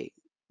therapy.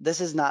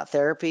 This is not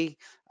therapy.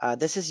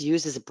 This is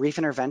used as a brief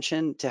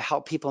intervention to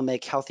help people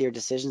make healthier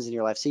decisions in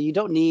your life. So you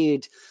don't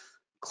need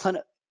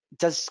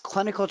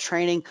clinical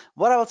training.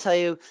 What I will tell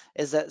you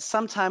is that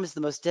sometimes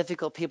the most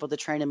difficult people to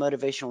train in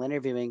motivational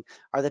interviewing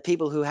are the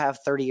people who have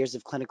 30 years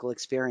of clinical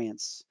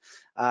experience.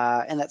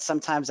 And that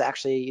sometimes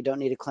actually you don't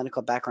need a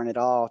clinical background at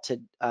all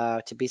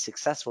to be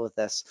successful with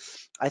this.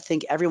 I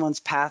think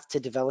everyone's path to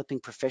developing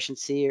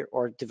proficiency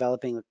or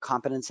developing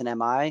competence in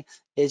MI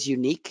is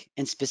unique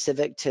and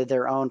specific to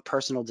their own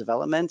personal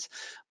development,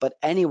 but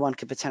anyone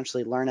could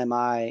potentially learn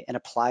MI and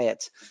apply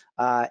it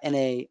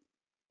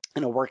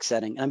in a work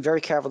setting. And I'm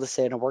very careful to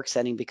say in a work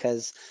setting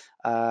because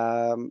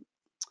I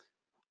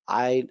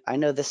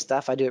know this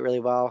stuff. I do it really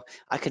well.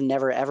 I could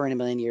never, ever in a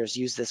million years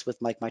use this with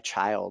like my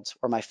child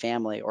or my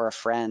family or a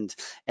friend.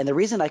 And the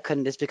reason I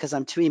couldn't is because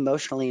I'm too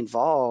emotionally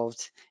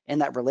involved in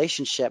that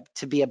relationship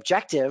to be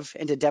objective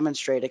and to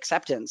demonstrate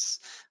acceptance.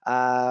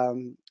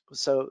 So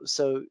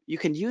you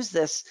can use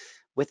this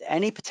with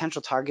any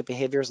potential target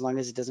behavior as long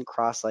as it doesn't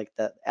cross like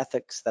the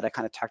ethics that I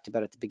kind of talked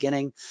about at the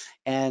beginning.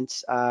 And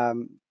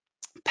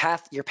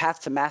your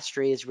path to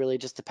mastery is really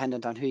just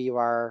dependent on who you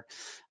are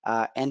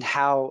and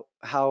how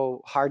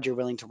hard you're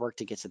willing to work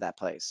to get to that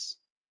place.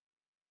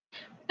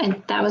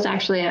 And that was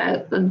actually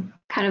a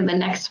kind of the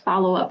next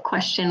follow-up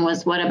question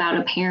was, what about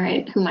a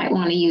parent who might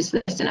want to use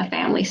this in a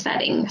family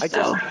setting?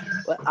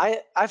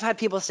 I've had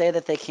people say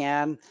that they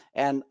can,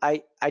 and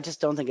I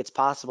just don't think it's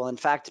possible. In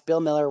fact,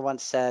 Bill Miller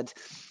once said,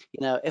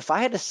 you know, if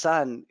I had a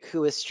son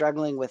who is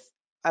struggling with,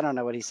 I don't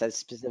know what he said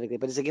specifically,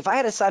 but he's like, if I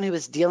had a son who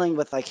was dealing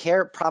with like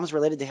problems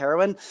related to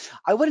heroin,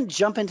 I wouldn't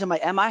jump into my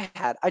MI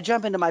hat. I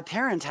jump into my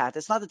parent hat.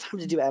 It's not the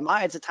time to do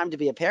MI. It's a time to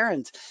be a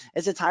parent.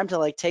 It's a time to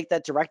like take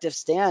that directive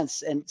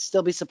stance and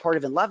still be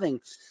supportive and loving,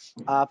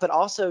 but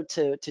also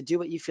to do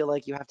what you feel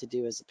like you have to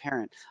do as a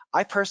parent.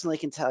 I personally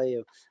can tell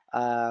you,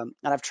 and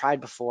I've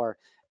tried before,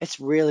 it's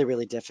really,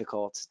 really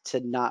difficult to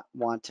not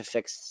want to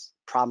fix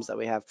problems that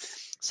we have.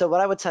 So what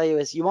I would tell you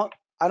is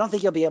I don't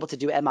think you'll be able to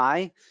do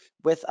MI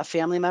with a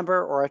family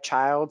member or a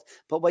child,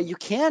 but what you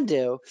can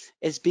do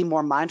is be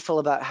more mindful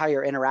about how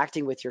you're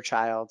interacting with your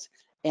child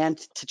and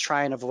to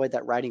try and avoid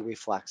that writing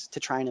reflex, to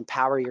try and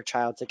empower your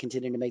child to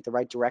continue to make the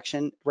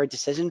right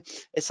decision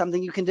is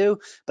something you can do.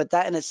 But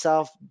that in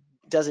itself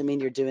doesn't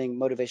mean you're doing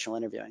motivational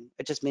interviewing.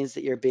 It just means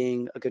that you're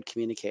being a good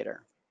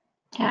communicator.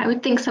 Yeah, I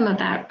would think some of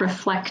that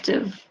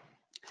reflective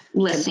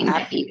listening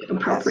might be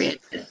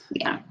appropriate.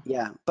 Yes.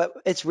 Yeah, but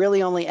it's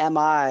really only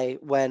MI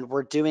when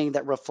we're doing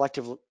that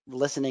reflective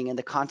listening in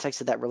the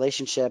context of that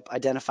relationship,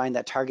 identifying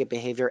that target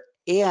behavior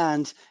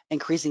and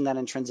increasing that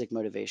intrinsic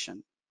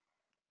motivation.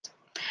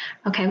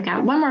 Okay, we've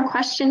got one more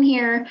question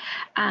here.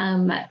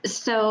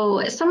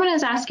 So someone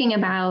is asking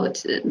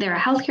about they're a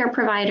healthcare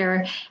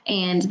provider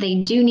and they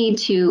do need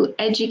to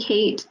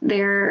educate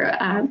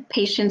their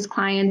patients,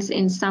 clients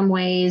in some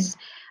ways.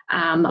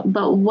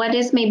 But what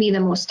is maybe the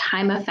most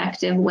time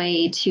effective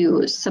way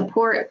to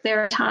support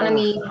their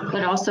autonomy,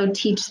 but also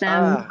teach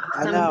them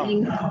I know.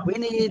 something?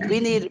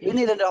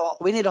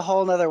 We need a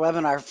whole nother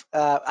webinar.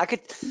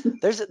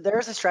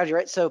 There's a strategy,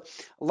 right? So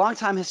a long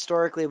time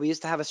historically, we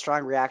used to have a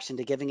strong reaction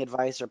to giving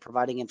advice or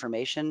providing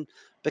information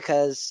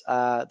because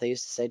they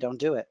used to say don't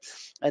do it.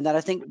 And then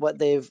I think what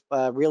they've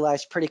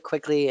realized pretty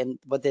quickly and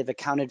what they've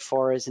accounted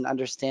for is an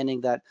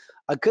understanding that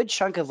a good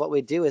chunk of what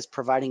we do is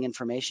providing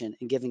information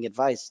and giving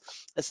advice.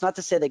 It's not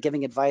to say that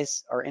giving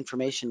advice or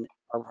information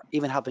or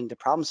even helping to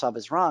problem solve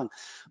is wrong,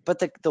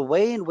 but the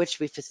way in which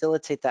we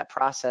facilitate that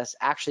process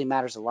actually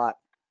matters a lot.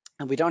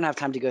 And we don't have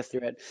time to go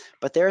through it,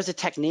 but there is a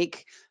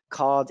technique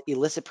called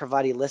elicit,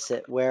 provide,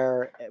 elicit,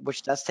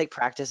 which does take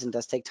practice and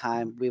does take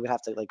time. We would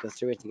have to go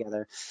through it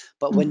together.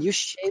 But when you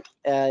shape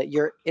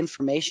your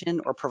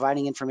information or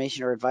providing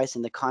information or advice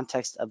in the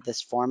context of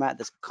this format,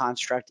 this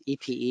construct,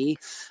 EPE,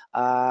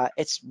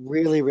 it's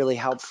really, really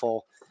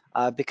helpful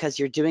because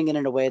you're doing it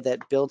in a way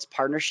that builds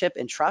partnership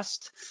and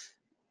trust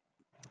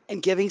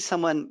and giving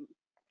someone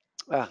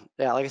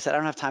yeah, like I said, I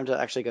don't have time to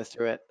actually go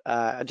through it.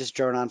 I just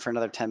drone on for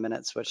another 10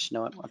 minutes, which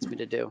no one wants me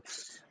to do.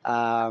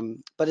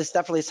 But it's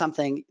definitely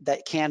something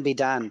that can be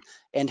done.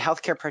 And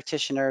healthcare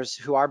practitioners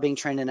who are being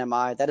trained in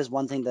MI, that is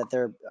one thing that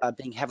they're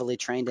being heavily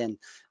trained in,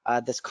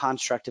 this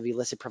construct of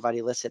elicit, provide,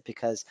 elicit,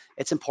 because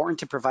it's important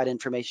to provide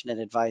information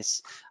and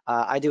advice.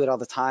 I do it all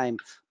the time,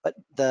 but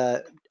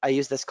I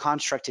use this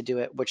construct to do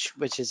it, which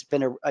has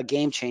been a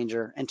game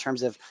changer in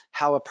terms of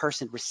how a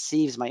person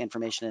receives my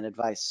information and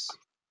advice.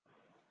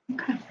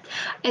 Okay.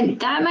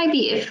 And that might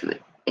be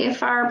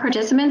if our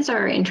participants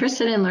are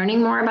interested in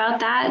learning more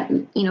about that,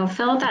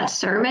 fill out that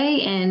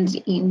survey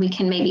and we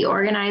can maybe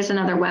organize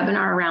another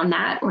webinar around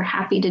that. We're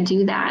happy to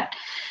do that.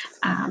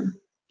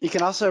 You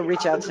can also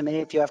reach out to me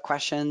if you have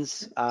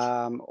questions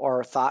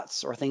or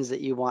thoughts or things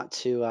that you want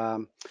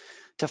to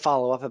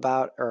follow up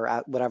about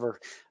or whatever.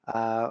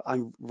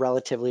 I'm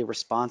relatively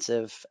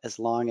responsive as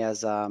long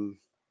as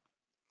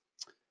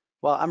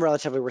well, I'm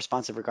relatively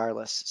responsive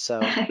regardless. So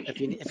if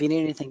you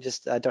need anything,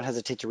 just don't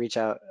hesitate to reach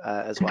out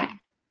as well.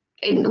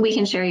 Okay. We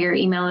can share your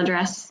email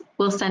address.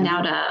 We'll send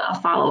out a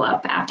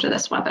follow-up after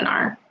this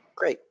webinar.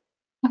 Great.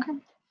 Okay.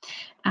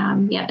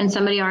 Yeah, and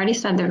somebody already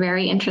said they're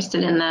very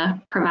interested in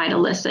the provide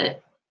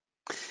elicit.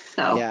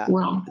 So yeah.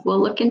 we'll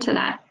look into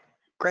that.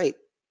 Great.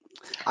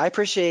 I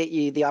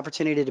appreciate the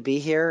opportunity to be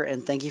here,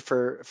 and thank you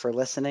for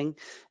listening.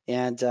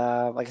 And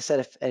like I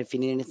said, if you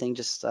need anything,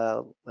 just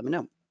let me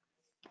know.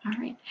 All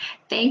right.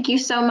 Thank you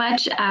so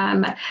much.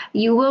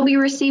 You will be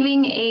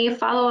receiving a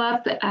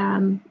follow-up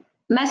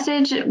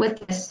message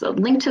with this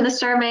link to the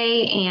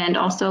survey and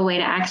also a way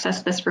to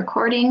access this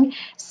recording.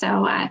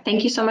 So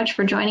thank you so much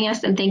for joining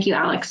us, and thank you,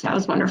 Alex. That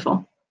was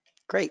wonderful.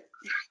 Great.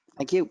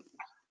 Thank you.